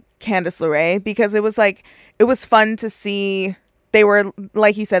 like Candice LeRae, because it was like, it was fun to see. They were,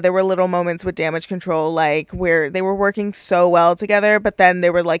 like you said, there were little moments with Damage Control, like where they were working so well together, but then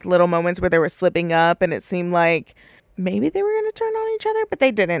there were like little moments where they were slipping up and it seemed like maybe they were going to turn on each other, but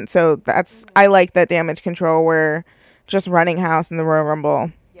they didn't. So I like that Damage Control were just running house in the Royal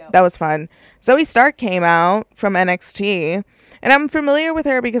Rumble. That was fun. Zoe Stark came out from NXT, and I'm familiar with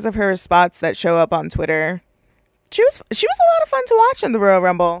her because of her spots that show up on Twitter. She was a lot of fun to watch in the Royal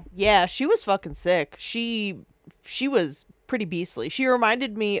Rumble. Yeah, she was fucking sick. She was pretty beastly. She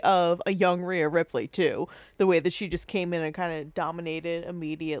reminded me of a young Rhea Ripley too. The way that she just came in and kind of dominated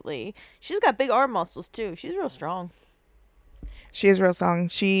immediately. She's got big arm muscles too. She's real strong. She is real strong.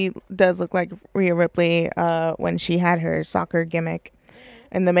 She does look like Rhea Ripley when she had her soccer gimmick.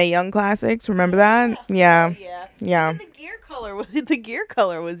 In the Mae Young Classics, remember that? Yeah. Oh, yeah. And the gear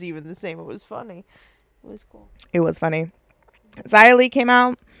color was even the same. It was funny. It was cool. It was funny. Xia Li came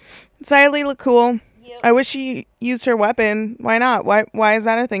out. Xia Li looked cool. Yep. I wish she used her weapon. Why not? Why is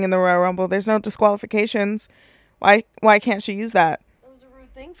that a thing in the Royal Rumble? There's no disqualifications. Why can't she use that? It was a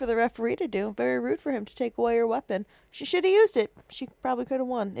rude thing for the referee to do. Very rude for him to take away her weapon. She should have used it. She probably could have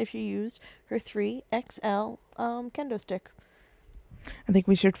won if she used her 3XL kendo stick. I think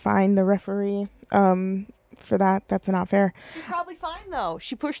we should fine the referee for that. That's not fair. She's probably fine, though.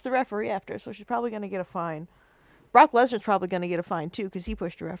 She pushed the referee after, so she's probably going to get a fine. Brock Lesnar's probably gonna get a fine too because he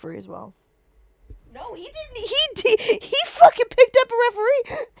pushed a referee as well. No, he didn't. He fucking picked up a referee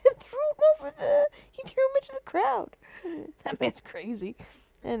and threw him over the. He threw him into the crowd. That man's crazy.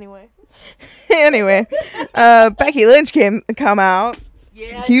 Anyway, Becky Lynch come out.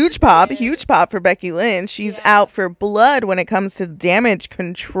 yeah, Huge pop for Becky Lynch. She's out for blood when it comes to damage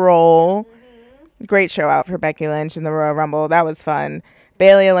control. Great show out for Becky Lynch in the Royal Rumble. That was fun.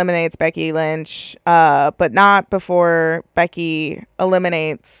 Bayley eliminates Becky Lynch, but not before Becky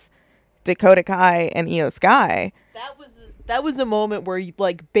eliminates Dakota Kai and Io Sky. That was a moment where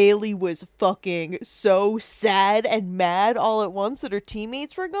like Bayley was fucking so sad and mad all at once that her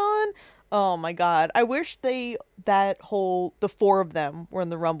teammates were gone. Oh my god. I wish the four of them were in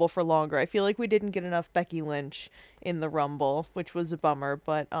the Rumble for longer. I feel like we didn't get enough Becky Lynch in the Rumble, which was a bummer,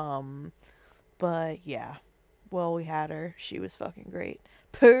 but yeah. Well, we had her. She was fucking great.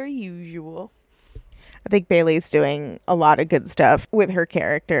 Per usual. I think Bayley's doing a lot of good stuff with her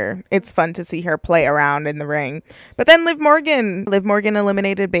character. It's fun to see her play around in the ring. But then Liv Morgan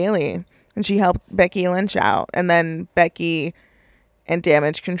eliminated Bayley, and she helped Becky Lynch out. And then Becky and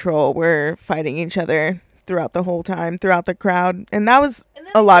Damage Control were fighting each other throughout the whole time, throughout the crowd. And that was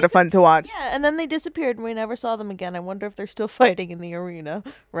a lot of fun to watch. Yeah, and then they disappeared and we never saw them again. I wonder if they're still fighting in the arena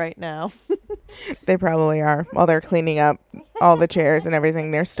right now. They probably are. While they're cleaning up all the chairs and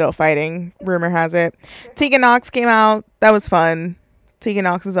everything, they're still fighting. Rumor has it. Tegan Nox came out. That was fun. Tegan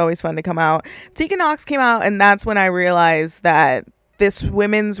Nox is always fun to come out. Tegan Nox came out, and that's when I realized that this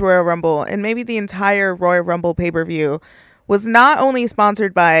women's Royal Rumble, and maybe the entire Royal Rumble pay-per-view, was not only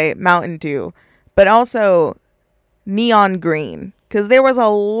sponsored by Mountain Dew, but also neon green. Because there was a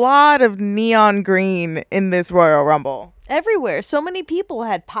lot of neon green in this Royal Rumble. Everywhere. So many people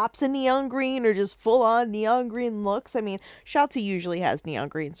had pops of neon green or just full-on neon green looks. I mean, Shotzi usually has neon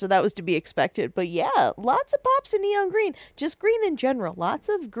green, so that was to be expected. But yeah, lots of pops of neon green. Just green in general. Lots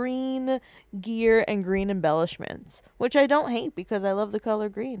of green gear and green embellishments, which I don't hate because I love the color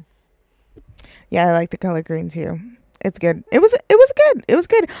green. Yeah, I like the color green too. It's good. It was good. It was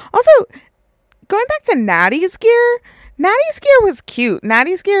good. Also, going back to Natty's gear was cute.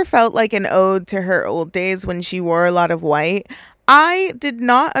 Natty's gear felt like an ode to her old days when she wore a lot of white. I did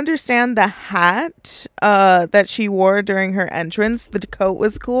not understand the hat that she wore during her entrance. The coat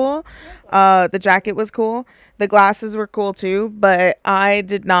was cool. The jacket was cool. The glasses were cool too, but I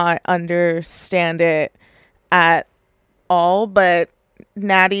did not understand it at all. But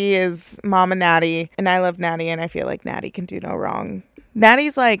Natty is Mama Natty, and I love Natty, and I feel like Natty can do no wrong.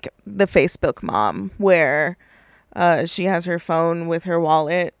 Natty's like the Facebook mom, where she has her phone with her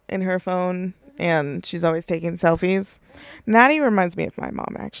wallet in her phone, and she's always taking selfies. Natty reminds me of my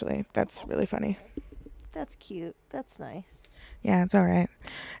mom, actually. That's really funny. That's cute. That's nice. Yeah, it's all right.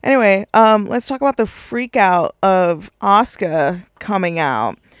 Anyway, let's talk about the freak out of Asuka coming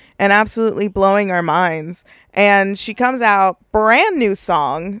out and absolutely blowing our minds. And she comes out, brand new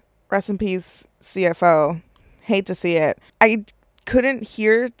song. Rest in peace, CFO. Hate to see it. I couldn't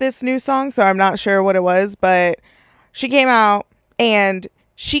hear this new song, so I'm not sure what it was, but she came out and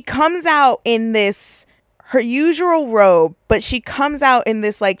she comes out in this, her usual robe, but she comes out in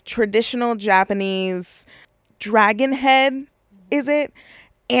this like traditional Japanese dragon head, is it?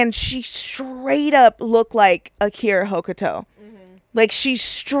 And she straight up looked like Akira Hokuto. Like she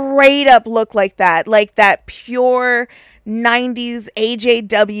straight up looked like that pure 90s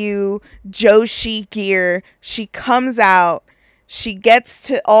AJW Joshi gear. She comes out, she gets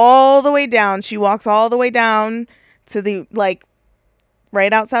to all the way down, she walks all the way down to the, like,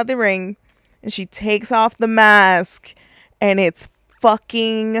 right outside the ring, and she takes off the mask, and it's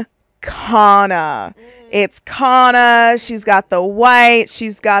fucking Kana. It's Kana. She's got the white,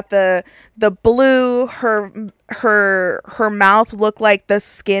 she's got the blue. Her mouth looked like the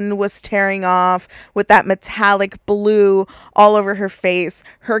skin was tearing off with that metallic blue all over her face.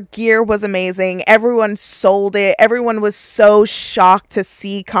 Her gear was amazing. Everyone sold it. Everyone was so shocked to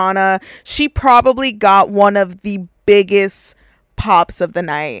see Kana. She probably got one of the biggest pops of the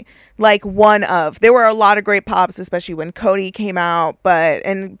night. Like there were a lot of great pops, especially when Cody came out,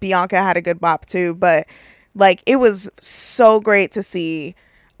 and Bianca had a good pop too, but like it was so great to see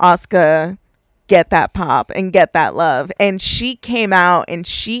Asuka get that pop and get that love. And she came out and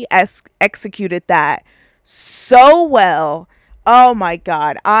she executed that so well. Oh my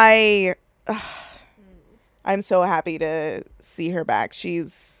God. I'm so happy to see her back.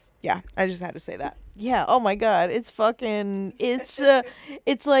 I just had to say that. Yeah, oh my God, it's like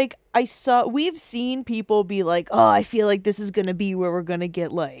we've seen people be like, oh, I feel like this is gonna be where we're gonna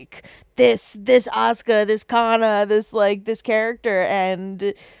get like this Asuka, this Kana, this character,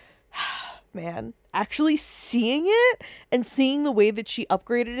 and man, actually seeing it and seeing the way that she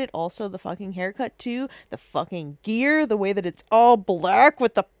upgraded it, also the fucking haircut too, the fucking gear, the way that it's all black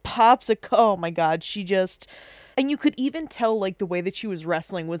with the pops of, oh my god, she just, and you could even tell like the way that she was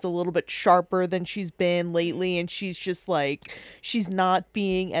wrestling was a little bit sharper than she's been lately, and she's just like, she's not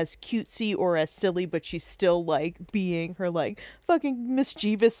being as cutesy or as silly, but she's still like being her like fucking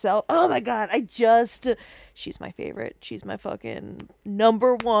mischievous self. Oh my god, she's my favorite. She's my fucking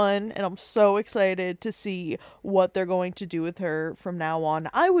number one, and I'm so excited to see what they're going to do with her from now on.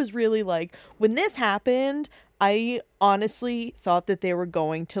 I was really like, when this happened, I honestly thought that they were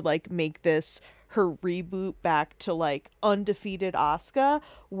going to like make this her reboot back to like undefeated Asuka,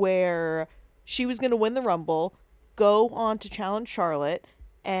 where she was going to win the Rumble, go on to challenge Charlotte,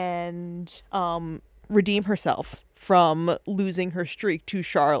 and redeem herself from losing her streak to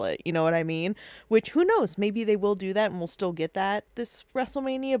Charlotte. You know what I mean? Which, who knows? Maybe they will do that and we'll still get that this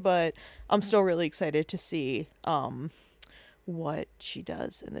WrestleMania, but I'm still really excited to see what she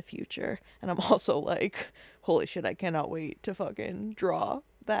does in the future. And I'm also like, holy shit, I cannot wait to fucking draw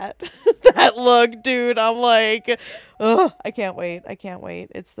that that look, dude. I'm like, ugh, I can't wait.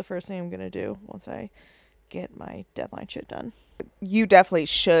 It's the first thing I'm gonna do once I get my deadline shit done. You definitely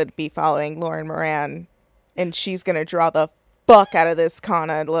should be following Lauren Moran, and she's gonna draw the fuck out of this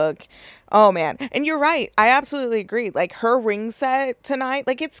Kana look. Oh man. And you're right, I absolutely agree. Like, her ring set tonight,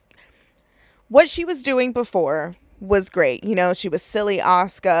 like, it's what she was doing before was great. You know, she was silly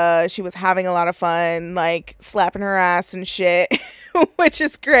Asuka. She was having a lot of fun, like slapping her ass and shit, which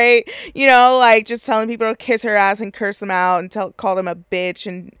is great. You know, like just telling people to kiss her ass and curse them out and call them a bitch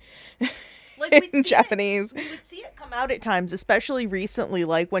and like in Japanese. We would see it come out at times, especially recently,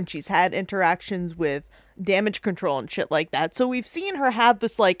 like when she's had interactions with Damage Control and shit like that. So we've seen her have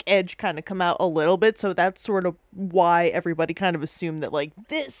this like edge kind of come out a little bit. So that's sort of why everybody kind of assumed that like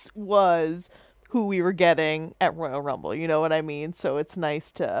this was who we were getting at Royal Rumble, you know what I mean? So it's nice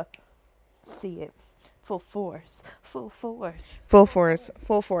to see it full force.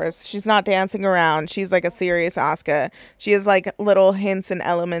 She's not dancing around. She's like a serious Asuka. She has like little hints and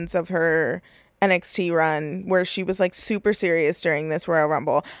elements of her NXT run where she was like super serious during this Royal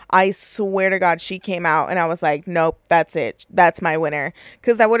Rumble. I swear to God, she came out and I was like, nope, that's it. That's my winner.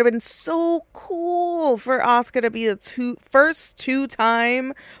 Because that would have been so cool for Asuka to be the first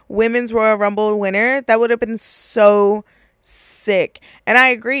two-time Women's Royal Rumble winner. That would have been so sick. And I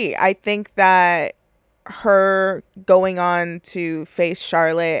agree. I think that her going on to face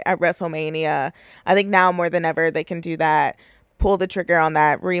Charlotte at WrestleMania, I think now more than ever they can do that. Pull the trigger on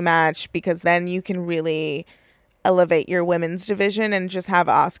that rematch, because then you can really elevate your women's division and just have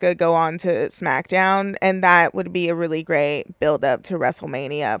Asuka go on to SmackDown, and that would be a really great build up to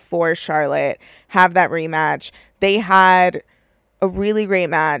WrestleMania for Charlotte. Have that rematch. They had a really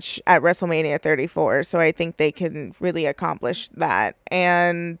great match at WrestleMania 34, so I think they can really accomplish that.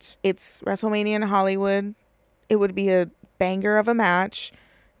 And it's WrestleMania in Hollywood. It would be a banger of a match.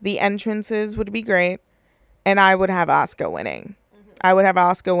 The entrances would be great. And I would have Asuka winning. I would have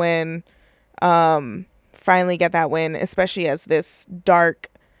Asuka win. Finally get that win, especially as this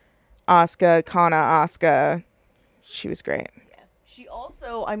dark Asuka, Kana Asuka. She was great. Yeah. She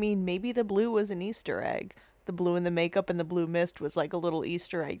also, I mean, maybe the blue was an Easter egg. The blue in the makeup and the blue mist was like a little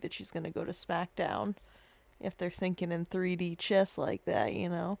Easter egg that she's going to go to SmackDown. If they're thinking in 3D chess like that, you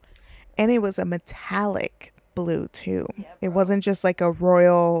know. And it was a metallic blue, too. Yeah, it wasn't just like a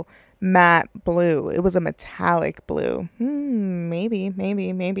royal matte blue. It was a metallic blue. Maybe.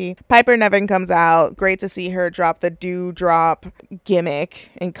 Piper Niven comes out. Great to see her drop the dewdrop gimmick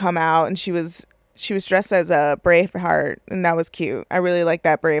and come out. And she was dressed as a Braveheart, and that was cute. I really like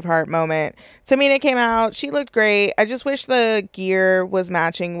that Braveheart moment. Tamina came out. She looked great. I just wish the gear was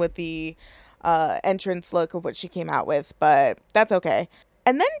matching with the entrance look of what she came out with, but that's okay.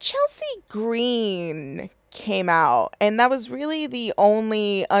 And then Chelsea Green came out, and that was really the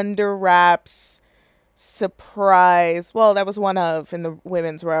only under wraps surprise. Well, that was one of in the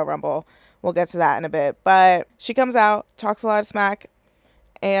Women's Royal Rumble. We'll get to that in a bit. But she comes out, talks a lot of smack,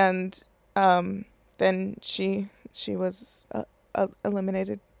 and then she was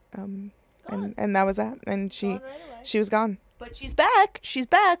eliminated, and that was that. And she was gone. But she's back. She's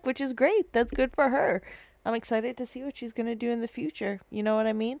back, which is great. That's good for her. I'm excited to see what she's gonna do in the future. You know what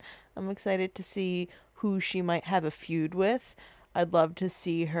I mean? I'm excited to see who she might have a feud with. I'd love to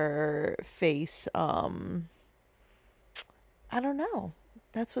see her face, I don't know.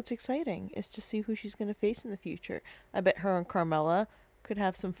 That's what's exciting, is to see who she's going to face in the future. I bet her and Carmella could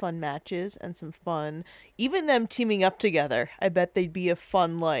have some fun matches and some fun, even them teaming up together. I bet they'd be a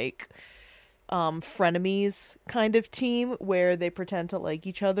fun, like, frenemies kind of team where they pretend to like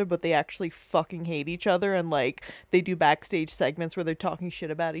each other, but they actually fucking hate each other, and like they do backstage segments where they're talking shit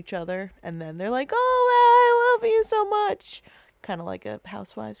about each other, and then they're like, "Oh, I love you so much." Kind of like a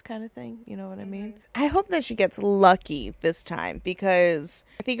Housewives kind of thing, you know what I mean? I hope that she gets lucky this time, because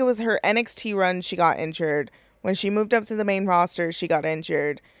I think it was her NXT run she got injured. When she moved up to the main roster, she got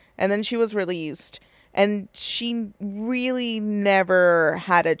injured, and then she was released. And she really never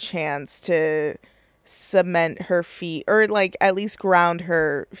had a chance to cement her feet, or like at least ground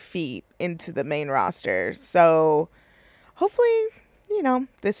her feet into the main roster. So hopefully,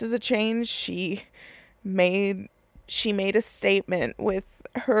 this is a change. Made she made a statement with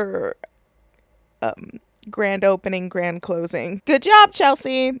her grand opening, grand closing. Good job,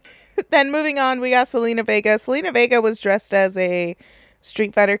 Chelsea. Then moving on, we got Selena Vega. Selena Vega was dressed as a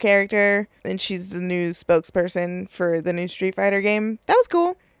Street Fighter character, and she's the new spokesperson for the new Street Fighter game. That was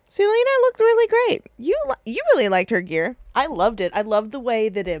cool. Selena looked really great. You really liked her gear. I loved it. I loved the way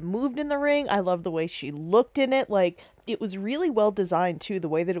that it moved in the ring. I loved the way she looked in it. Like, it was really well designed too, the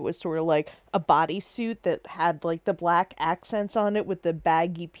way that it was sort of like a bodysuit that had like the black accents on it with the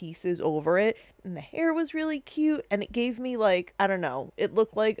baggy pieces over it, and the hair was really cute, and it gave me like, I don't know, it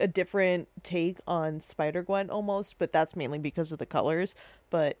looked like a different take on Spider-Gwen almost, but that's mainly because of the colors.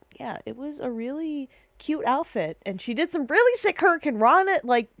 But yeah, it was a really cute outfit, and she did some really sick Hurricane Rana.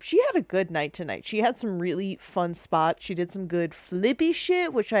 Like, she had a good night tonight. She had some really fun spots. She did some good flippy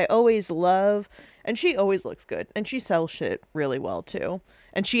shit, which I always love, and she always looks good, and she sells shit really well too.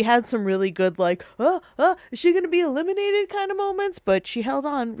 And she had some really good like, is she gonna be eliminated kind of moments, but she held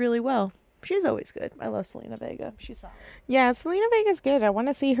on really well. She's always good. I love Selena Vega. She's solid. Yeah, Selena Vega's good. I want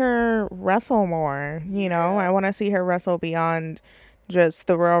to see her wrestle more. I want to see her wrestle beyond just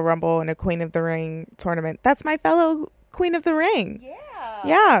the Royal Rumble and a Queen of the Ring tournament. That's my fellow Queen of the Ring.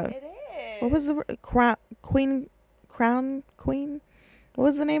 Yeah. It is. What was the crown queen? What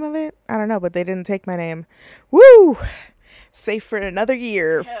was the name of it? I don't know, but they didn't take my name. Woo! Safe for another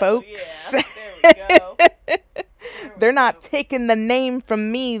year, folks. Yeah. There we go. They're not taking the name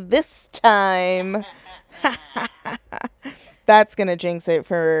from me this time. That's gonna jinx it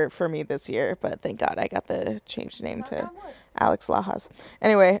for me this year, but thank God I got the changed name to Alex Lajas.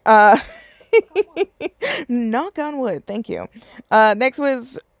 Anyway, knock on wood. Thank you. Next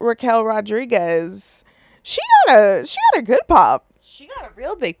was Raquel Rodriguez. She got a good pop. She got a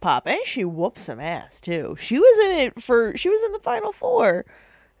real big pop, and she whooped some ass too. She was in the final four.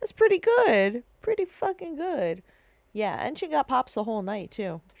 That's pretty good. Pretty fucking good. Yeah, and she got pops the whole night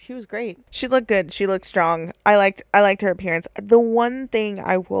too. She was great. She looked good. She looked strong. I liked her appearance. The one thing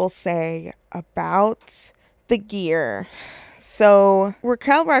I will say about the gear. So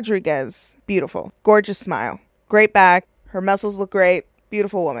Raquel Rodriguez, beautiful, gorgeous smile, great back. Her muscles look great.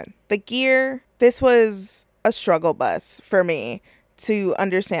 Beautiful woman. The gear, this was a struggle bus for me to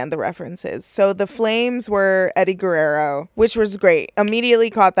understand the references. So the flames were Eddie Guerrero, which was great.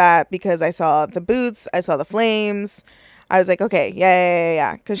 Immediately caught that because I saw the boots, I saw the flames. I was like, okay,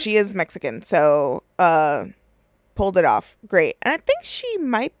 yeah, because she is Mexican. So pulled it off. Great. And I think she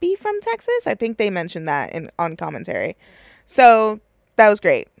might be from Texas. I think they mentioned that on commentary. So that was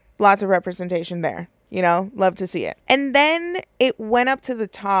great. Lots of representation there. Love to see it. And then it went up to the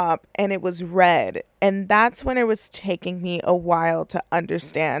top and it was red. And that's when it was taking me a while to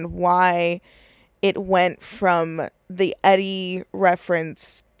understand why it went from the Eddie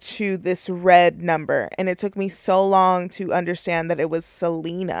reference to this red number. And it took me so long to understand that it was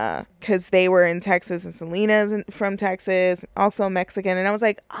Selena, because they were in Texas and Selena's from Texas, also Mexican. And I was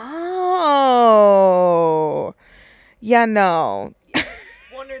like, oh, yeah, no.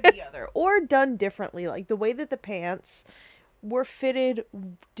 One or the other, or done differently. Like, the way that the pants were fitted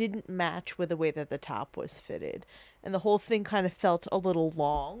didn't match with the way that the top was fitted, and the whole thing kind of felt a little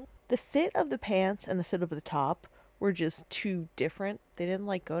long. The fit of the pants and the fit of the top were just too different. They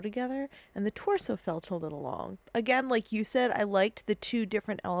didn't go together, and the torso felt a little long. Again, like you said, I liked the two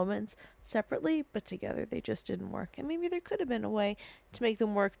different elements separately, but together they just didn't work. And maybe there could have been a way to make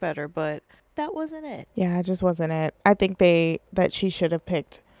them work better, but that wasn't it. Yeah, it just wasn't it. I think that she should have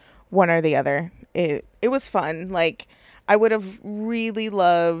picked one or the other. It was fun. Like, I would have really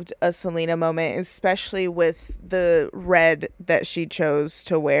loved a Selena moment, especially with the red that she chose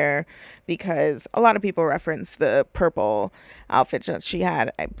to wear, because a lot of people reference the purple outfit that she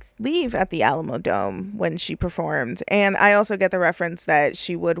had, I believe, at the Alamo Dome when she performed. And I also get the reference that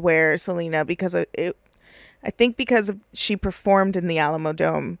she would wear Selena because of it. I think because she performed in the Alamo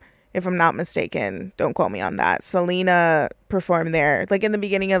Dome, if I'm not mistaken. Don't quote me on that. Selena performed there, like in the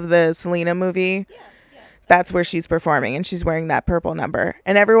beginning of the Selena movie. Yeah. that's where she's performing, and she's wearing that purple number,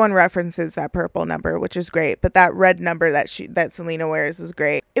 and everyone references that purple number, which is great. But that red number that Selena wears is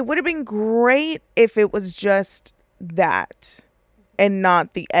great. It would have been great if it was just that and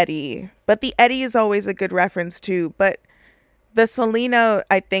not the Eddie, but the Eddie is always a good reference too. But the Selena,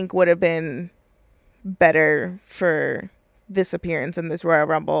 I think, would have been better for this appearance in this Royal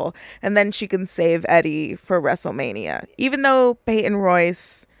Rumble, and then she can save Eddie for WrestleMania, even though Peyton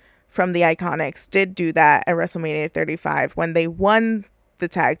Royce from the Iconics did do that at WrestleMania 35 when they won the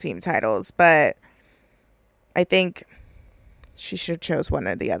tag team titles. But I think she should have chose one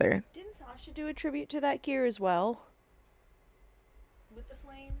or the other. Didn't Sasha do a tribute to that gear as well? With the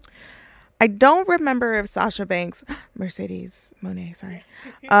flames? I don't remember if Sasha Banks, Mercedes Moné, sorry.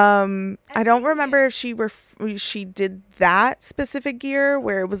 I don't remember if she did that specific gear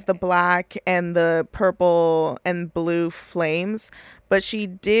where it was the black and the purple and blue flames, but she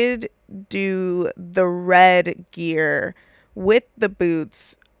did do the red gear with the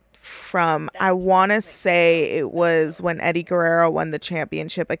boots from, I want to say it was when Eddie Guerrero won the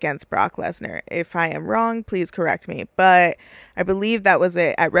championship against Brock Lesnar. If I am wrong, please correct me. But I believe that was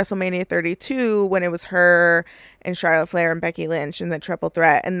it at WrestleMania 32 when it was her and Charlotte Flair and Becky Lynch in the triple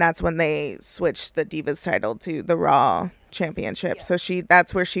threat. And that's when they switched the Divas title to the Raw championship. Yeah. So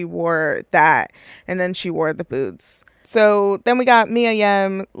that's where she wore that. And then she wore the boots. So then we got Mia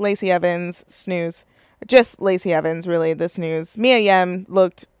Yim, Lacey Evans, snooze. Just Lacey Evans, really, the snooze. Mia Yim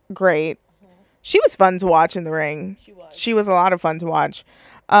looked great. She was fun to watch in the ring. She was a lot of fun to watch.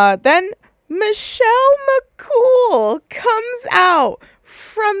 Then Michelle McCool comes out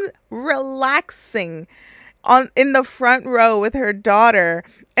from relaxing in the front row with her daughter,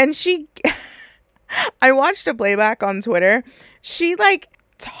 and she I watched a playback on Twitter. She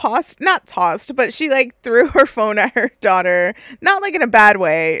but she threw her phone at her daughter, not in a bad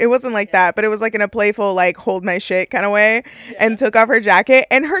way. It wasn't that, but it was in a playful hold my shit kind of way, and took off her jacket,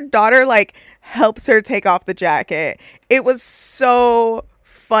 and her daughter helps her take off the jacket. It was so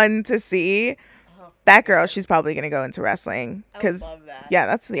fun to see. That girl, she's probably gonna go into wrestling because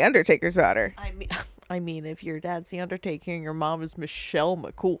that's the Undertaker's daughter. I mean, if your dad's the Undertaker and your mom is Michelle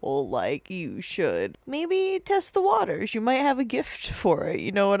McCool, you should maybe test the waters. You might have a gift for it.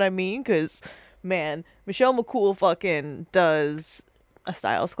 You know what I mean? Because, man, Michelle McCool fucking does a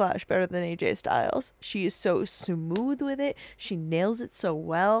Styles Clash better than AJ Styles. She is so smooth with it. She nails it so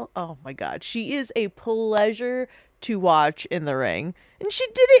well. Oh, my God. She is a pleasure to watch in the ring. And she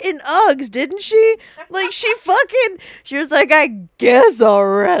did it in Uggs, didn't she? She was like, I guess I'll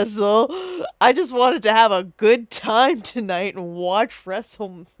wrestle. I just wanted to have a good time tonight and watch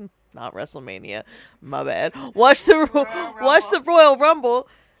not WrestleMania, my bad. Watch the Royal Rumble.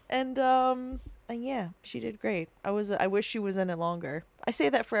 And yeah, she did great. I wish she was in it longer. I say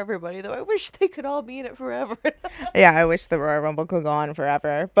that for everybody, though. I wish they could all be in it forever. Yeah, I wish the Royal Rumble could go on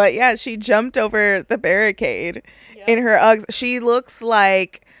forever. But yeah, she jumped over the barricade in her Uggs. She looks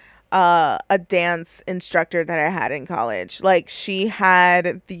like a dance instructor that I had in college. She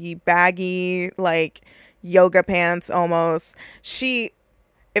had the baggy, yoga pants almost.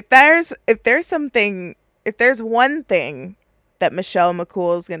 If there's one thing that Michelle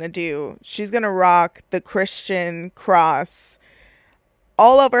McCool is gonna do, she's gonna rock the Christian cross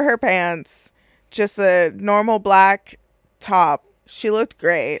all over her pants, just a normal black top. She looked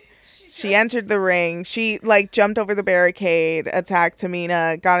great. She entered the ring. She jumped over the barricade, attacked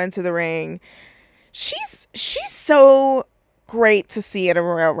Tamina, got into the ring. She's so great to see at a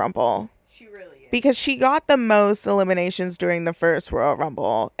Royal Rumble. She really is. Because she got the most eliminations during the first Royal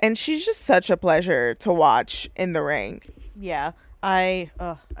Rumble, and she's just such a pleasure to watch in the ring. Yeah, I'm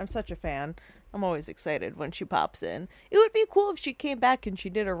such a fan. I'm always excited when she pops in. It would be cool if she came back and she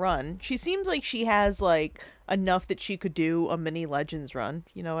did a run. She seems like she has enough that she could do a mini Legends run.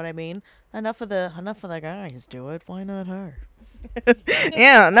 You know what I mean? Enough of the guys do it. Why not her?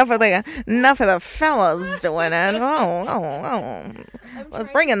 Yeah, enough of the fellas doing it.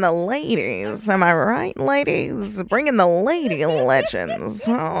 Let's bring in the ladies. Am I right, ladies? Bring in the lady legends.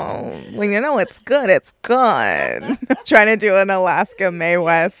 Oh, when you know it's good, it's good. Trying to do an Alaska Mae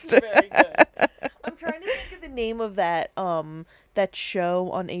West. Very good. I'm trying to think of the name of that show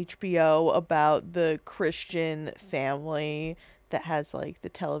on HBO about the Christian family that has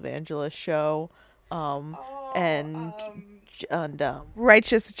the televangelist show.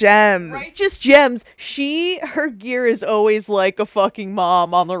 Righteous Gems. Righteous Gems. Her gear is always like a fucking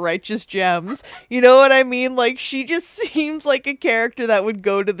mom on the Righteous Gems. You know what I mean? She just seems like a character that would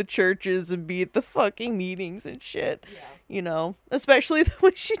go to the churches and be at the fucking meetings and shit. Yeah. You know? Especially the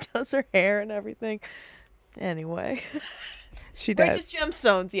way she does her hair and everything. Anyway. She does. Righteous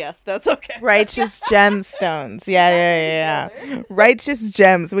gemstones, yes, that's okay. Righteous gemstones. Yeah. Righteous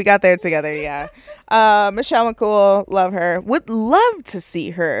gems. We got there together, yeah. Michelle McCool, love her. Would love to see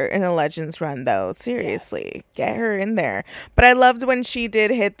her in a Legends run, though. Seriously. Get her in there. But I loved when she did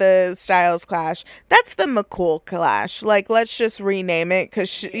hit the Styles Clash. That's the McCool Clash. Like, let's just rename it, because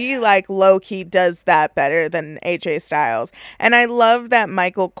she, like, low-key does that better than AJ Styles. And I love that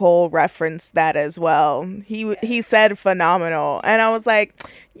Michael Cole referenced that as well. He said phenomenal. And I was like,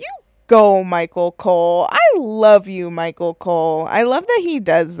 you go, Michael Cole. I love you, Michael Cole. I love that he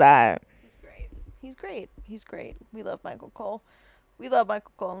does that. He's great. We love Michael Cole. We love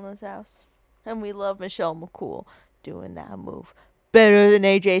Michael Cole in this house. And we love Michelle McCool doing that move better than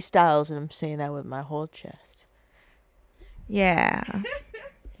AJ Styles. And I'm saying that with my whole chest. Yeah.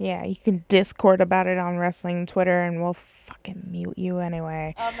 Yeah, you can Discord about it on wrestling Twitter and we'll fucking mute you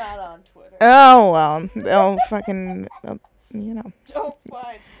anyway. I'm not on Twitter. Oh, well. Oh, fucking, you know. Don't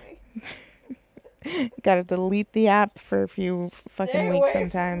find me. Gotta delete the app for a few fucking weeks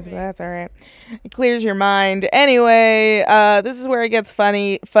sometimes, but that's all right. It clears your mind. Anyway, this is where it gets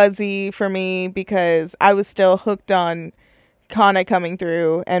fuzzy for me, because I was still hooked on Kana coming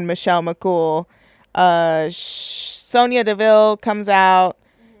through and Michelle McCool. Sonya Deville comes out.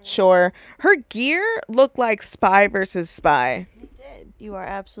 Sure. Her gear looked like Spy versus Spy. It did. You are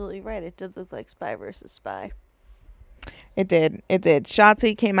absolutely right. It did look like Spy versus Spy. It did.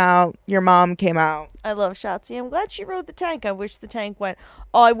 Shotzi came out. Your mom came out. I love Shotzi. I'm glad she rode the tank. I wish the tank went.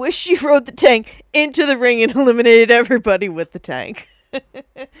 Oh, I wish she rode the tank into the ring and eliminated everybody with the tank.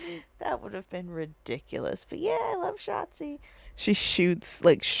 That would have been ridiculous. But yeah, I love Shotzi. She shoots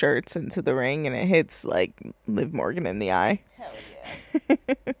like shirts into the ring and it hits like Liv Morgan in the eye. Hell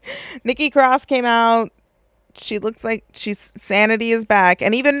yeah. Nikki Cross came out. She looks like Sanity is back.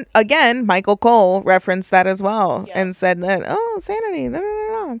 And even, again, Michael Cole referenced that as well. Yeah. And said that, oh, Sanity,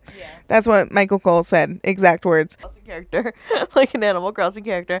 no. Yeah. That's what Michael Cole said. Exact words. Character. Like an Animal Crossing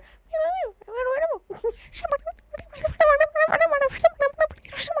character.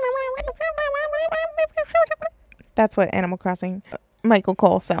 That's what Animal Crossing Michael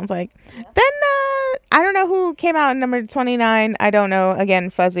Cole sounds like. Yeah. Then, I don't know who came out in number 29. I don't know. Again,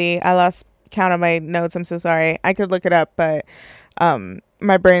 fuzzy. I lost count of my notes. I'm so sorry. I could look it up, but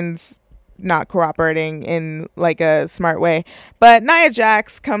my brain's not cooperating in like a smart way. But Nia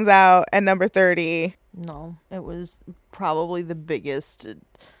Jax comes out at number 30. No, it was probably the biggest.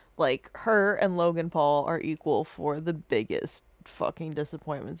 Like, her and Logan Paul are equal for the biggest fucking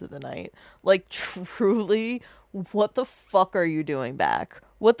disappointments of the night. Like, truly, what the fuck are you doing back?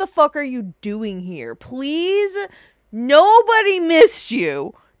 What the fuck are you doing here? Please, nobody missed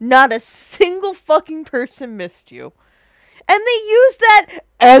you. Not a single fucking person missed you. And they used that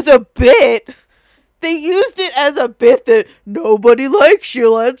as a bit. They used it as a bit that nobody likes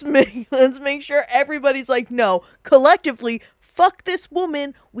you. Let's make sure everybody's like, no, collectively, fuck this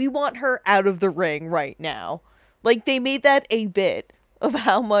woman. We want her out of the ring right now. Like, they made that a bit of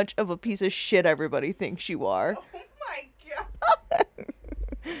how much of a piece of shit everybody thinks you are. Oh my god.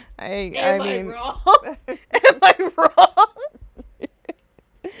 Am I wrong? Am I wrong?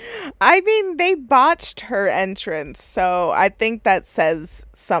 I mean, they botched her entrance, so I think that says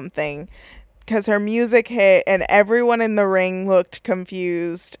something. Because her music hit and everyone in the ring looked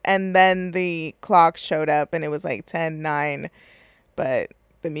confused. And then the clock showed up and it was like 10-9. But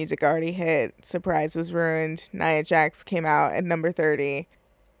the music already hit. Surprise was ruined. Nia Jax came out at number 30.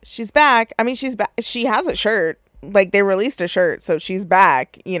 She's back. I mean, she's back. She has a shirt. Like, they released a shirt, so she's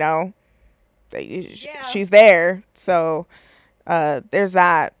back, you know. Yeah. She's there. So there's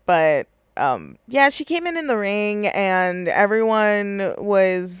that. But yeah, she came in the ring and everyone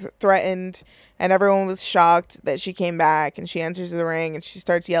was threatened and everyone was shocked that she came back, and she enters the ring and she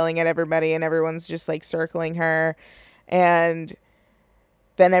starts yelling at everybody and everyone's just like circling her, and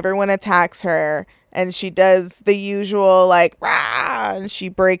then everyone attacks her and she does the usual like rah, and she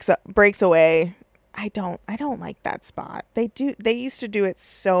breaks away. I don't like that spot. They used to do it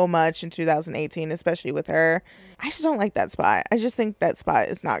so much in 2018, especially with her. I just don't like that spot. I just think that spot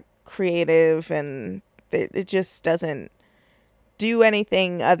is not creative, and it just doesn't do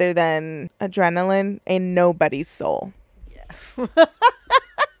anything other than adrenaline in nobody's soul. Yeah.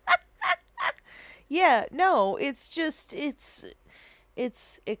 Yeah, no, it's just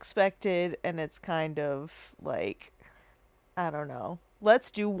it's expected, and it's kind of like, I don't know. Let's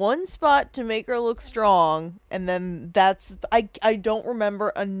do one spot to make her look strong, and then that's I don't remember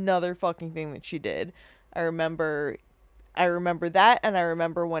another fucking thing that she did. I remember that, and I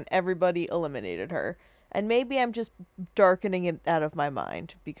remember when everybody eliminated her. And maybe I'm just darkening it out of my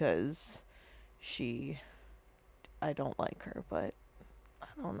mind because she I don't like her, but I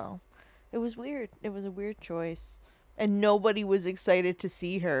don't know. It was weird. It was a weird choice. And nobody was excited to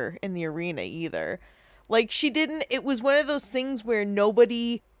see her in the arena either. Like, she didn't. It was one of those things where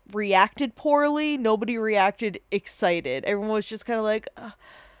nobody reacted poorly, nobody reacted excited. Everyone was just kind of like,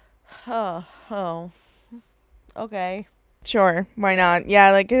 oh, okay. Sure, why not?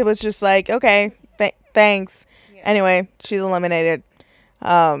 Yeah, like it was just like, okay, thanks. Yeah. Anyway, she's eliminated.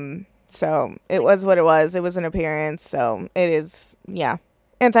 So it was what it was. It was an appearance, so it is, yeah,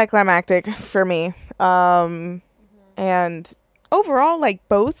 anticlimactic for me. And overall, like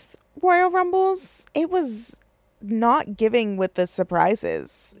both Royal Rumbles, it was not giving with the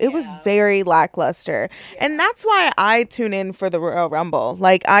surprises. It was very lackluster. And that's why I tune in for the Royal Rumble.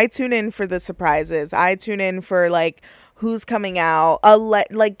 Like I tune in for the surprises. I tune in for like who's coming out.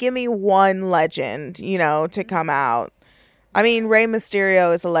 Like give me one legend, you know, to come out. I mean, Rey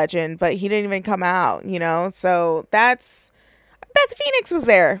Mysterio is a legend, but he didn't even come out, you know? So that's... Beth Phoenix was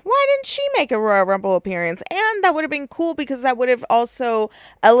there. Why didn't she make a Royal Rumble appearance? And that would have been cool because that would have also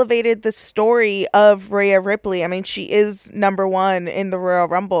elevated the story of Rhea Ripley. I mean, she is number one in the Royal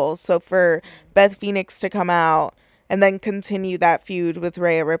Rumble. So for Beth Phoenix to come out and then continue that feud with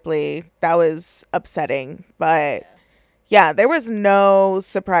Rhea Ripley, that was upsetting. But yeah, there was no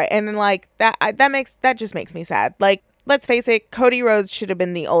surprise. And like that just makes me sad. Like, let's face it, Cody Rhodes should have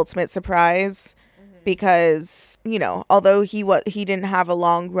been the ultimate surprise. Because, you know, although he didn't have a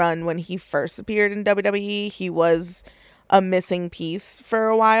long run when he first appeared in WWE, he was a missing piece for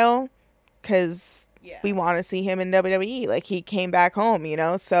a while. Because we want to see him in WWE. Like, he came back home, you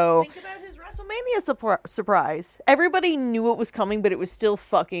know? So think about his WrestleMania surprise. Everybody knew it was coming, but it was still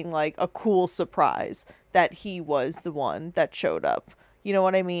fucking, like, a cool surprise that he was the one that showed up. You know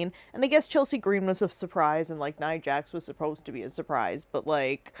what I mean? And I guess Chelsea Green was a surprise, and, like, Nia Jax was supposed to be a surprise. But,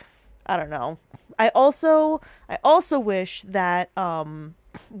 like... I don't know. I also wish that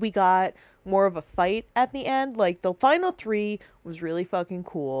we got more of a fight at the end. Like the final 3 was really fucking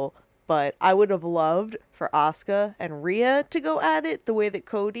cool, but I would have loved for Asuka and Rhea to go at it the way that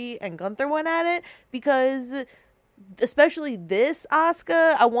Cody and Gunther went at it, because especially this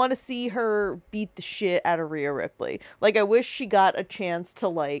Asuka, I want to see her beat the shit out of Rhea Ripley. Like I wish she got a chance to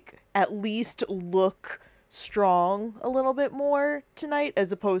like at least look strong a little bit more tonight, as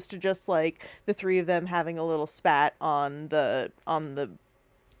opposed to just like the 3 of them having a little spat on the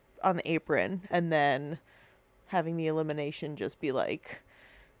apron and then having the elimination just be like,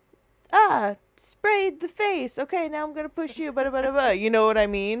 sprayed the face, okay, now I'm gonna push you, you know what I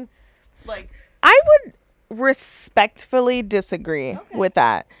mean? Like, I would respectfully disagree with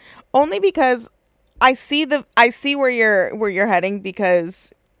that, only because I see where you're heading,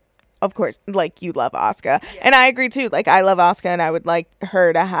 because of course, like, you love Asuka. Yeah. And I agree, too. Like, I love Asuka, and I would like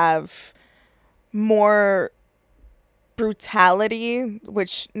her to have more brutality,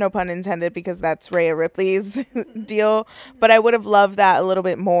 which, no pun intended, because that's Rhea Ripley's deal. But I would have loved that a little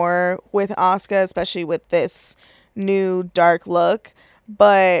bit more with Asuka, especially with this new dark look.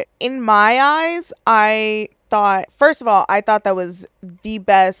 But in my eyes, I thought, first of all, I thought that was the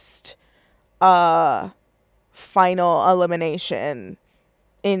best final elimination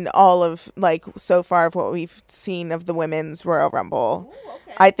in all of, like, so far of what we've seen of the women's Royal Rumble. Ooh,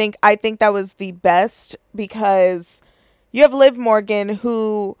 okay. I think that was the best, because you have Liv Morgan,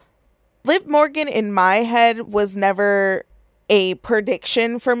 who Liv Morgan in my head was never a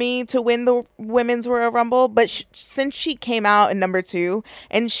prediction for me to win the women's Royal Rumble, but since she came out in number 2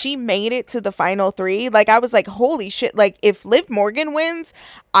 and she made it to the final 3, like, I was like, holy shit, like, if Liv Morgan wins,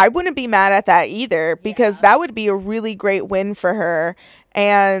 I wouldn't be mad at that either, because that would be a really great win for her.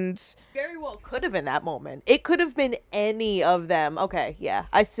 And very well could have been that moment. It could have been any of them. Okay, yeah,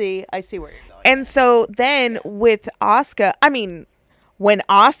 I see where you're going. And so then with Asuka, I mean, when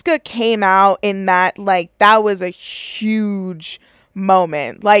Asuka came out in that, like, that was a huge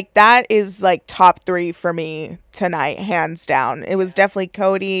moment. Like, that is like top 3 for me tonight, hands down. It was definitely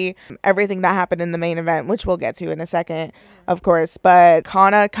Cody, everything that happened in the main event, which we'll get to in a second, of course. But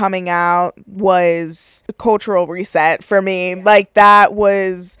Kana coming out was a cultural reset for me. Like, that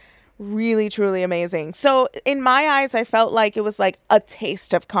was really, truly amazing. So in my eyes, I felt like it was like a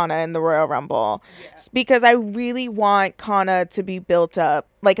taste of Kana in the Royal Rumble, because I really want Kana to be built up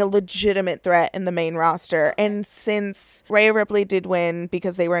like a legitimate threat in the main roster. And since Rhea Ripley did win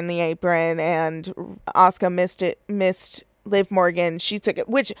because they were in the apron, and Asuka missed Liv Morgan, she took it,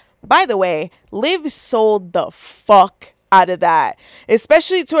 which, by the way, Liv sold the fuck out of that,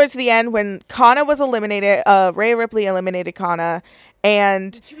 especially towards the end when Kana was eliminated. Rhea Ripley eliminated Kana,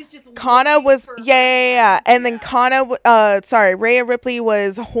 And She was just Kana looking was for yeah. her. And then Rhea Ripley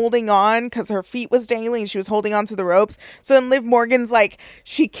was holding on because her feet was dangling. She was holding on to the ropes. So then Liv Morgan's like,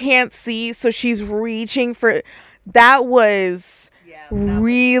 she can't see, so she's reaching for. That was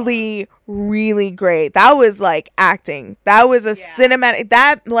really, really great. That was like acting. That was a cinematic.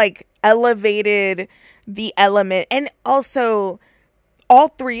 That like elevated the element, and also all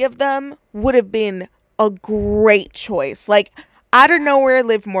three of them would have been a great choice. Like, out of nowhere,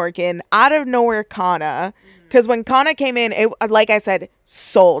 Liv Morgan. Out of nowhere, Kana. Because when Kana came in, it, like I said,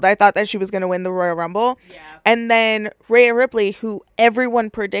 sold. I thought that she was going to win the Royal Rumble. Yeah. And then Rhea Ripley, who everyone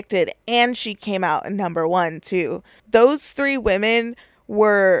predicted, and she came out in number 1, too. Those three women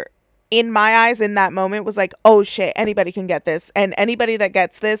were, in my eyes, in that moment, was like, oh, shit, anybody can get this. And anybody that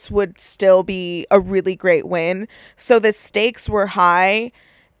gets this would still be a really great win. So the stakes were high.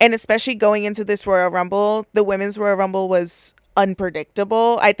 And especially going into this Royal Rumble, the Women's Royal Rumble was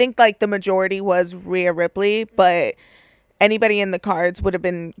unpredictable. I think like the majority was Rhea Ripley, but anybody in the cards would have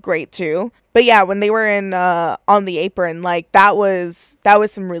been great too. But yeah, when they were in on the apron, like that was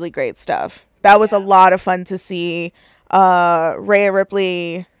some really great stuff. That was a lot of fun to see. Rhea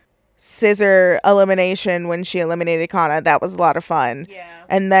Ripley scissor elimination when she eliminated Kana. That was a lot of fun. Yeah.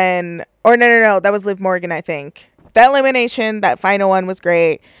 And then, or no, that was Liv Morgan, I think. That elimination, that final one was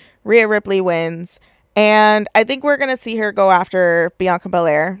great. Rhea Ripley wins. And I think we're going to see her go after Bianca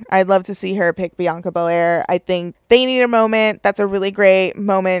Belair. I'd love to see her pick Bianca Belair. I think they need a moment. That's a really great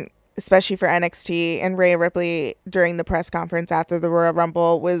moment, especially for NXT. And Rhea Ripley, during the press conference after the Royal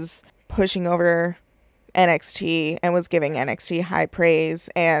Rumble, was pushing over NXT and was giving NXT high praise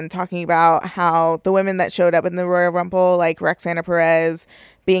and talking about how the women that showed up in the Royal Rumble, like Roxana Perez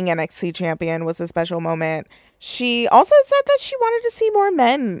being NXT champion, was a special moment. She also said that she wanted to see more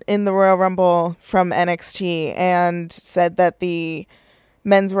men in the Royal Rumble from NXT and said that the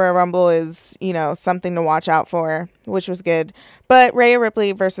men's Royal Rumble is, you know, something to watch out for, which was good. But Rhea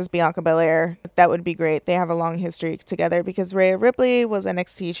Ripley versus Bianca Belair, that would be great. They have a long history together because Rhea Ripley was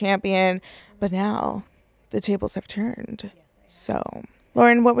NXT champion, but now the tables have turned. So,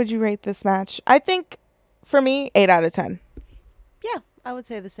 Lauren, what would you rate this match? I think, for me, 8 out of 10. Yeah, I would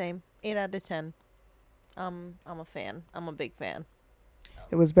say the same. 8 out of 10. I'm a fan. I'm a big fan.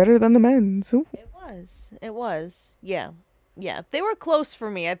 It was better than the men's. Ooh. It was. Yeah. They were close for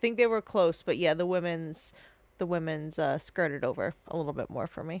me. I think they were close, but yeah, the women's skirted over a little bit more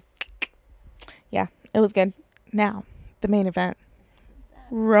for me. Yeah, it was good. Now, the main event.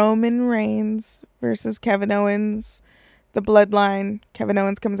 Roman Reigns versus Kevin Owens. The Bloodline. Kevin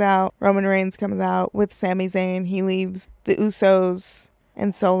Owens comes out. Roman Reigns comes out with Sami Zayn. He leaves the Usos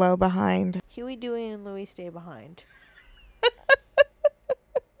and Solo behind. Huey, Dewey, and Louie stay behind.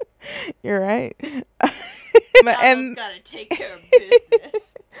 You're right. And gotta take care of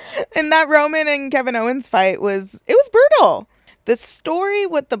business. And that Roman and Kevin Owens fight was brutal. The story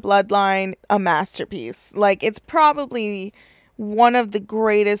with the Bloodline, a masterpiece. Like, it's probably one of the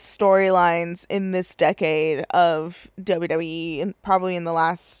greatest storylines in this decade of WWE, and probably in the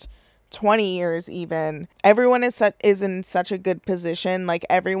last 20 years even. Everyone is in such a good position. Like,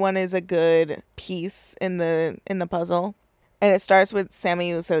 everyone is a good piece in the puzzle. And it starts with Sami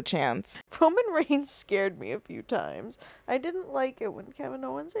Uso chants. Roman Reigns scared me a few times. I didn't like it when Kevin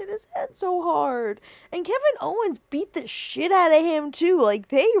Owens hit his head so hard. And Kevin Owens beat the shit out of him too. Like,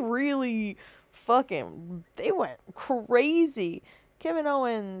 they really they went crazy. Kevin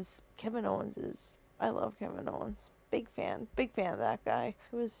Owens is, I love Kevin Owens. Big fan of that guy.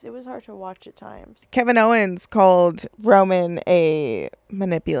 It was hard to watch at times. Kevin Owens called Roman a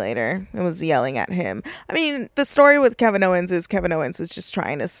manipulator and was yelling at him. I mean, the story with Kevin Owens is just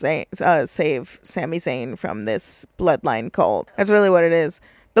trying to save Sami Zayn from this bloodline cult. That's really what it is.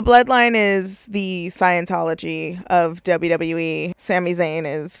 The Bloodline is the Scientology of WWE. Sami Zayn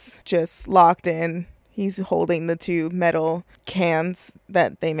is just locked in. He's holding the 2 metal cans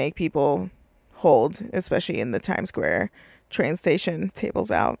that they make people hold, especially in the Times Square train station.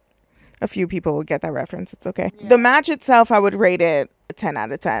 Tables out. A few people will get that reference. It's okay. Yeah. The match itself, I would rate it a 10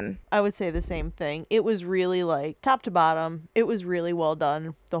 out of 10. I would say the same thing. It was really, like, top to bottom, it was really well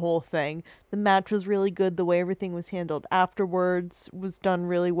done, the whole thing. The match was really good. The way everything was handled afterwards was done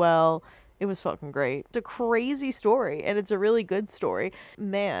really well. It was fucking great. It's a crazy story, and it's a really good story.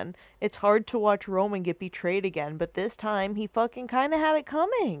 Man, it's hard to watch Roman get betrayed again, but this time he fucking kind of had it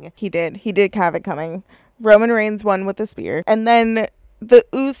coming. He did have it coming. Roman Reigns won with the spear. And then the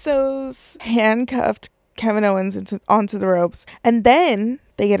Usos handcuffed Kevin Owens onto the ropes, and then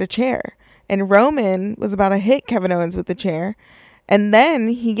they get a chair. And Roman was about to hit Kevin Owens with the chair, and then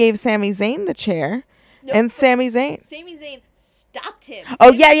he gave Sami Zayn the chair, and Sami Zayn stopped him.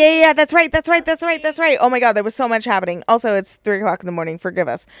 Oh, yeah. That's right. Oh, my God. There was so much happening. Also, it's 3 o'clock in the morning. Forgive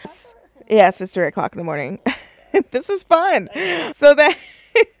us. Yes, it's 3 o'clock in the morning. This is fun. So then,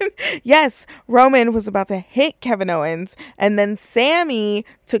 yes, Roman was about to hit Kevin Owens, and then Sammy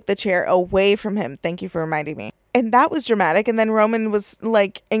took the chair away from him. Thank you for reminding me. And that was dramatic. And then Roman was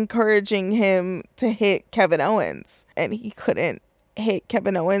like encouraging him to hit Kevin Owens, and he couldn't hit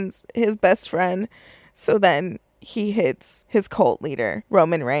Kevin Owens, his best friend. So then he hits his cult leader,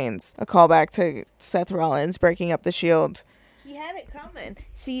 Roman Reigns. A callback to Seth Rollins breaking up the Shield. He had it coming.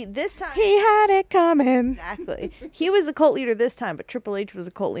 See, this time... He had it coming. Exactly. He was the cult leader this time, but Triple H was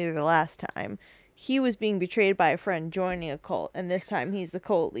the cult leader the last time. He was being betrayed by a friend joining a cult, and this time he's the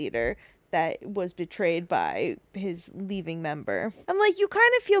cult leader that was betrayed by his leaving member. I'm like, you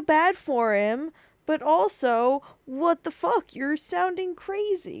kind of feel bad for him, but also, what the fuck? You're sounding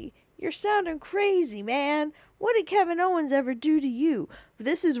crazy. You're sounding crazy, man. What did Kevin Owens ever do to you?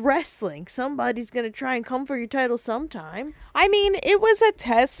 This is wrestling. Somebody's going to try and come for your title sometime. I mean, it was a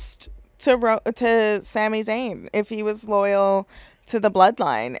test to Sami Zayn if he was loyal to the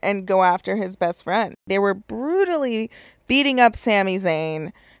bloodline and go after his best friend. They were brutally beating up Sami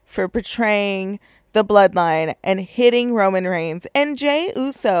Zayn for betraying the bloodline and hitting Roman Reigns. And Jey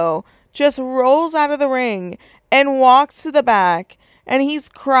Uso just rolls out of the ring and walks to the back, and he's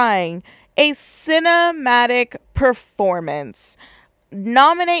crying. A cinematic performance.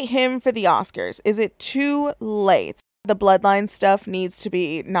 Nominate him for the Oscars. Is it too late? The bloodline stuff needs to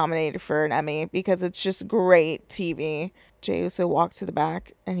be nominated for an Emmy because it's just great TV. Jey Uso walked to the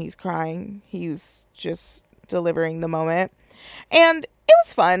back and he's crying. He's just delivering the moment. And it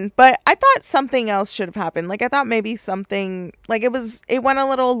was fun, but I thought something else should have happened. Like, I thought maybe something, like, it went a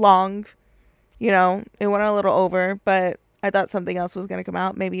little long, it went a little over, but I thought something else was going to come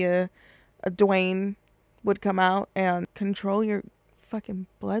out. Maybe a Dwayne would come out and control your fucking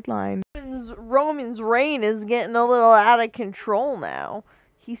bloodline. Roman's reign is getting a little out of control now.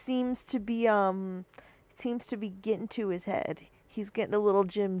 He seems to be getting to his head. He's getting a little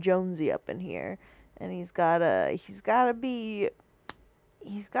Jim Jonesy up in here, and he's gotta be.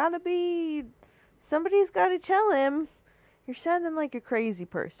 Somebody's gotta tell him, you're sounding like a crazy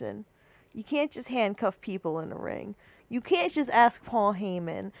person. You can't just handcuff people in a ring. You can't just ask Paul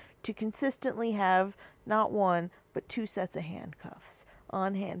Heyman to consistently have not one, but 2 sets of handcuffs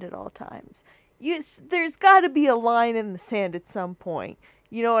on hand at all times. There's got to be a line in the sand at some point.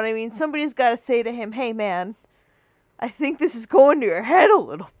 You know what I mean? Somebody's got to say to him, hey, man, I think this is going to your head a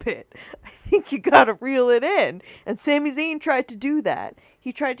little bit. I think you got to reel it in. And Sami Zayn tried to do that.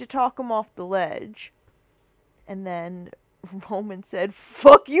 He tried to talk him off the ledge. And then Roman said,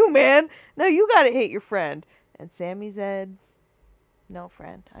 fuck you, man. Now you got to hit your friend. And Sami said, no,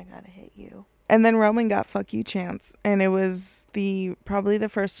 friend, I got to hit you. And then Roman got fuck you chance. And it was probably the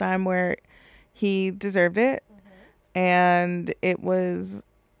first time where he deserved it. Mm-hmm. And it was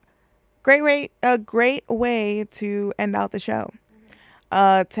a great way to end out the show.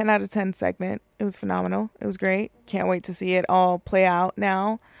 10 out of 10 segment. It was phenomenal. It was great. Can't wait to see it all play out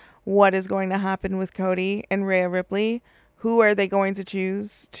now. What is going to happen with Cody and Rhea Ripley? Who are they going to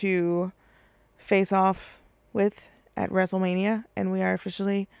choose to face off with at WrestleMania? And we are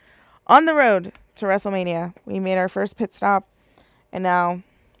officially on the road to WrestleMania. We made our first pit stop, and now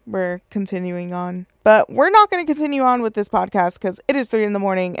we're continuing on. But we're not going to continue on with this podcast because it is 3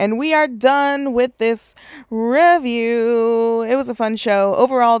 a.m. and we are done with this review. It was a fun show.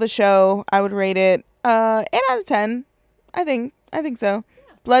 Overall, the show, I would rate it 8 out of 10. I think so. Yeah.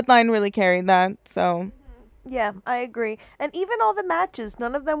 Bloodline really carried that, so. Yeah, I agree. And even all the matches,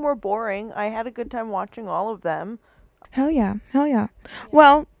 none of them were boring. I had a good time watching all of them. Hell yeah.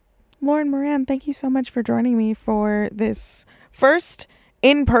 Well, Lauren Moran, thank you so much for joining me for this first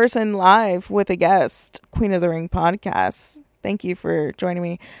in-person live with a guest Queen of the Ring podcast. Thank you for joining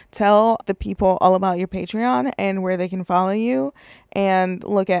me. Tell the people all about your Patreon and where they can follow you and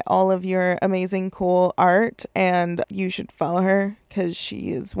look at all of your amazing, cool art. And you should follow her because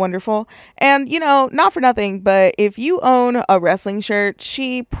she is wonderful. And, not for nothing, but if you own a wrestling shirt,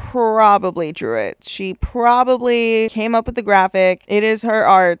 she probably drew it. She probably came up with the graphic. It is her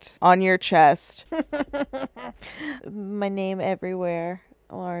art on your chest. My name everywhere.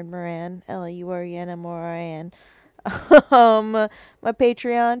 Lauren Moran. LAUREN my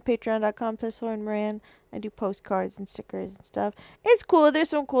Patreon, patreon.com/Lauren Moran. I do postcards and stickers and stuff. It's cool. There's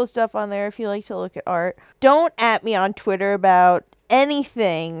some cool stuff on there if you like to look at art. Don't at me on Twitter about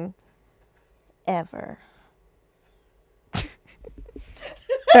anything ever.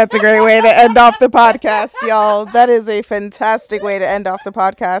 That's a great way to end off the podcast, y'all. That is a fantastic way to end off the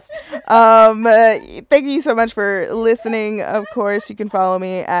podcast. Thank you so much for listening. Of course, you can follow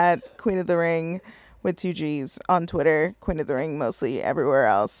me at Queen of the Ring with 2 G's on Twitter, Queen of the Ring mostly everywhere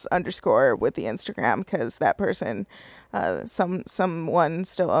else, _ with the Instagram, because that person, someone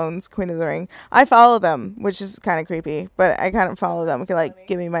still owns Queen of the Ring. I follow them, which is kind of creepy, but I kind of follow them, like,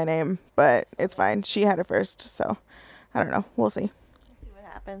 give me my name, but it's fine. She had it first, so I don't know. We'll see.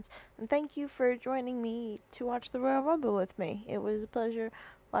 Happens. And thank you for joining me to watch the Royal Rumble with me. It was a pleasure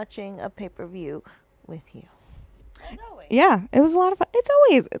watching a pay-per-view with you. As always. Yeah, it was a lot of fun. It's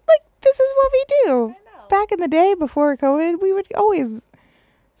always like, this is what we do. Back in the day before COVID, we would always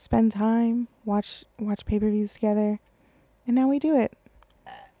spend time, watch pay-per-views together, and now we do it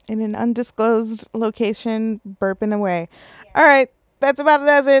in an undisclosed location, burping away. Yeah. All right, that's about it.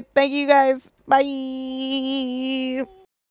 That's it. Thank you guys. Bye.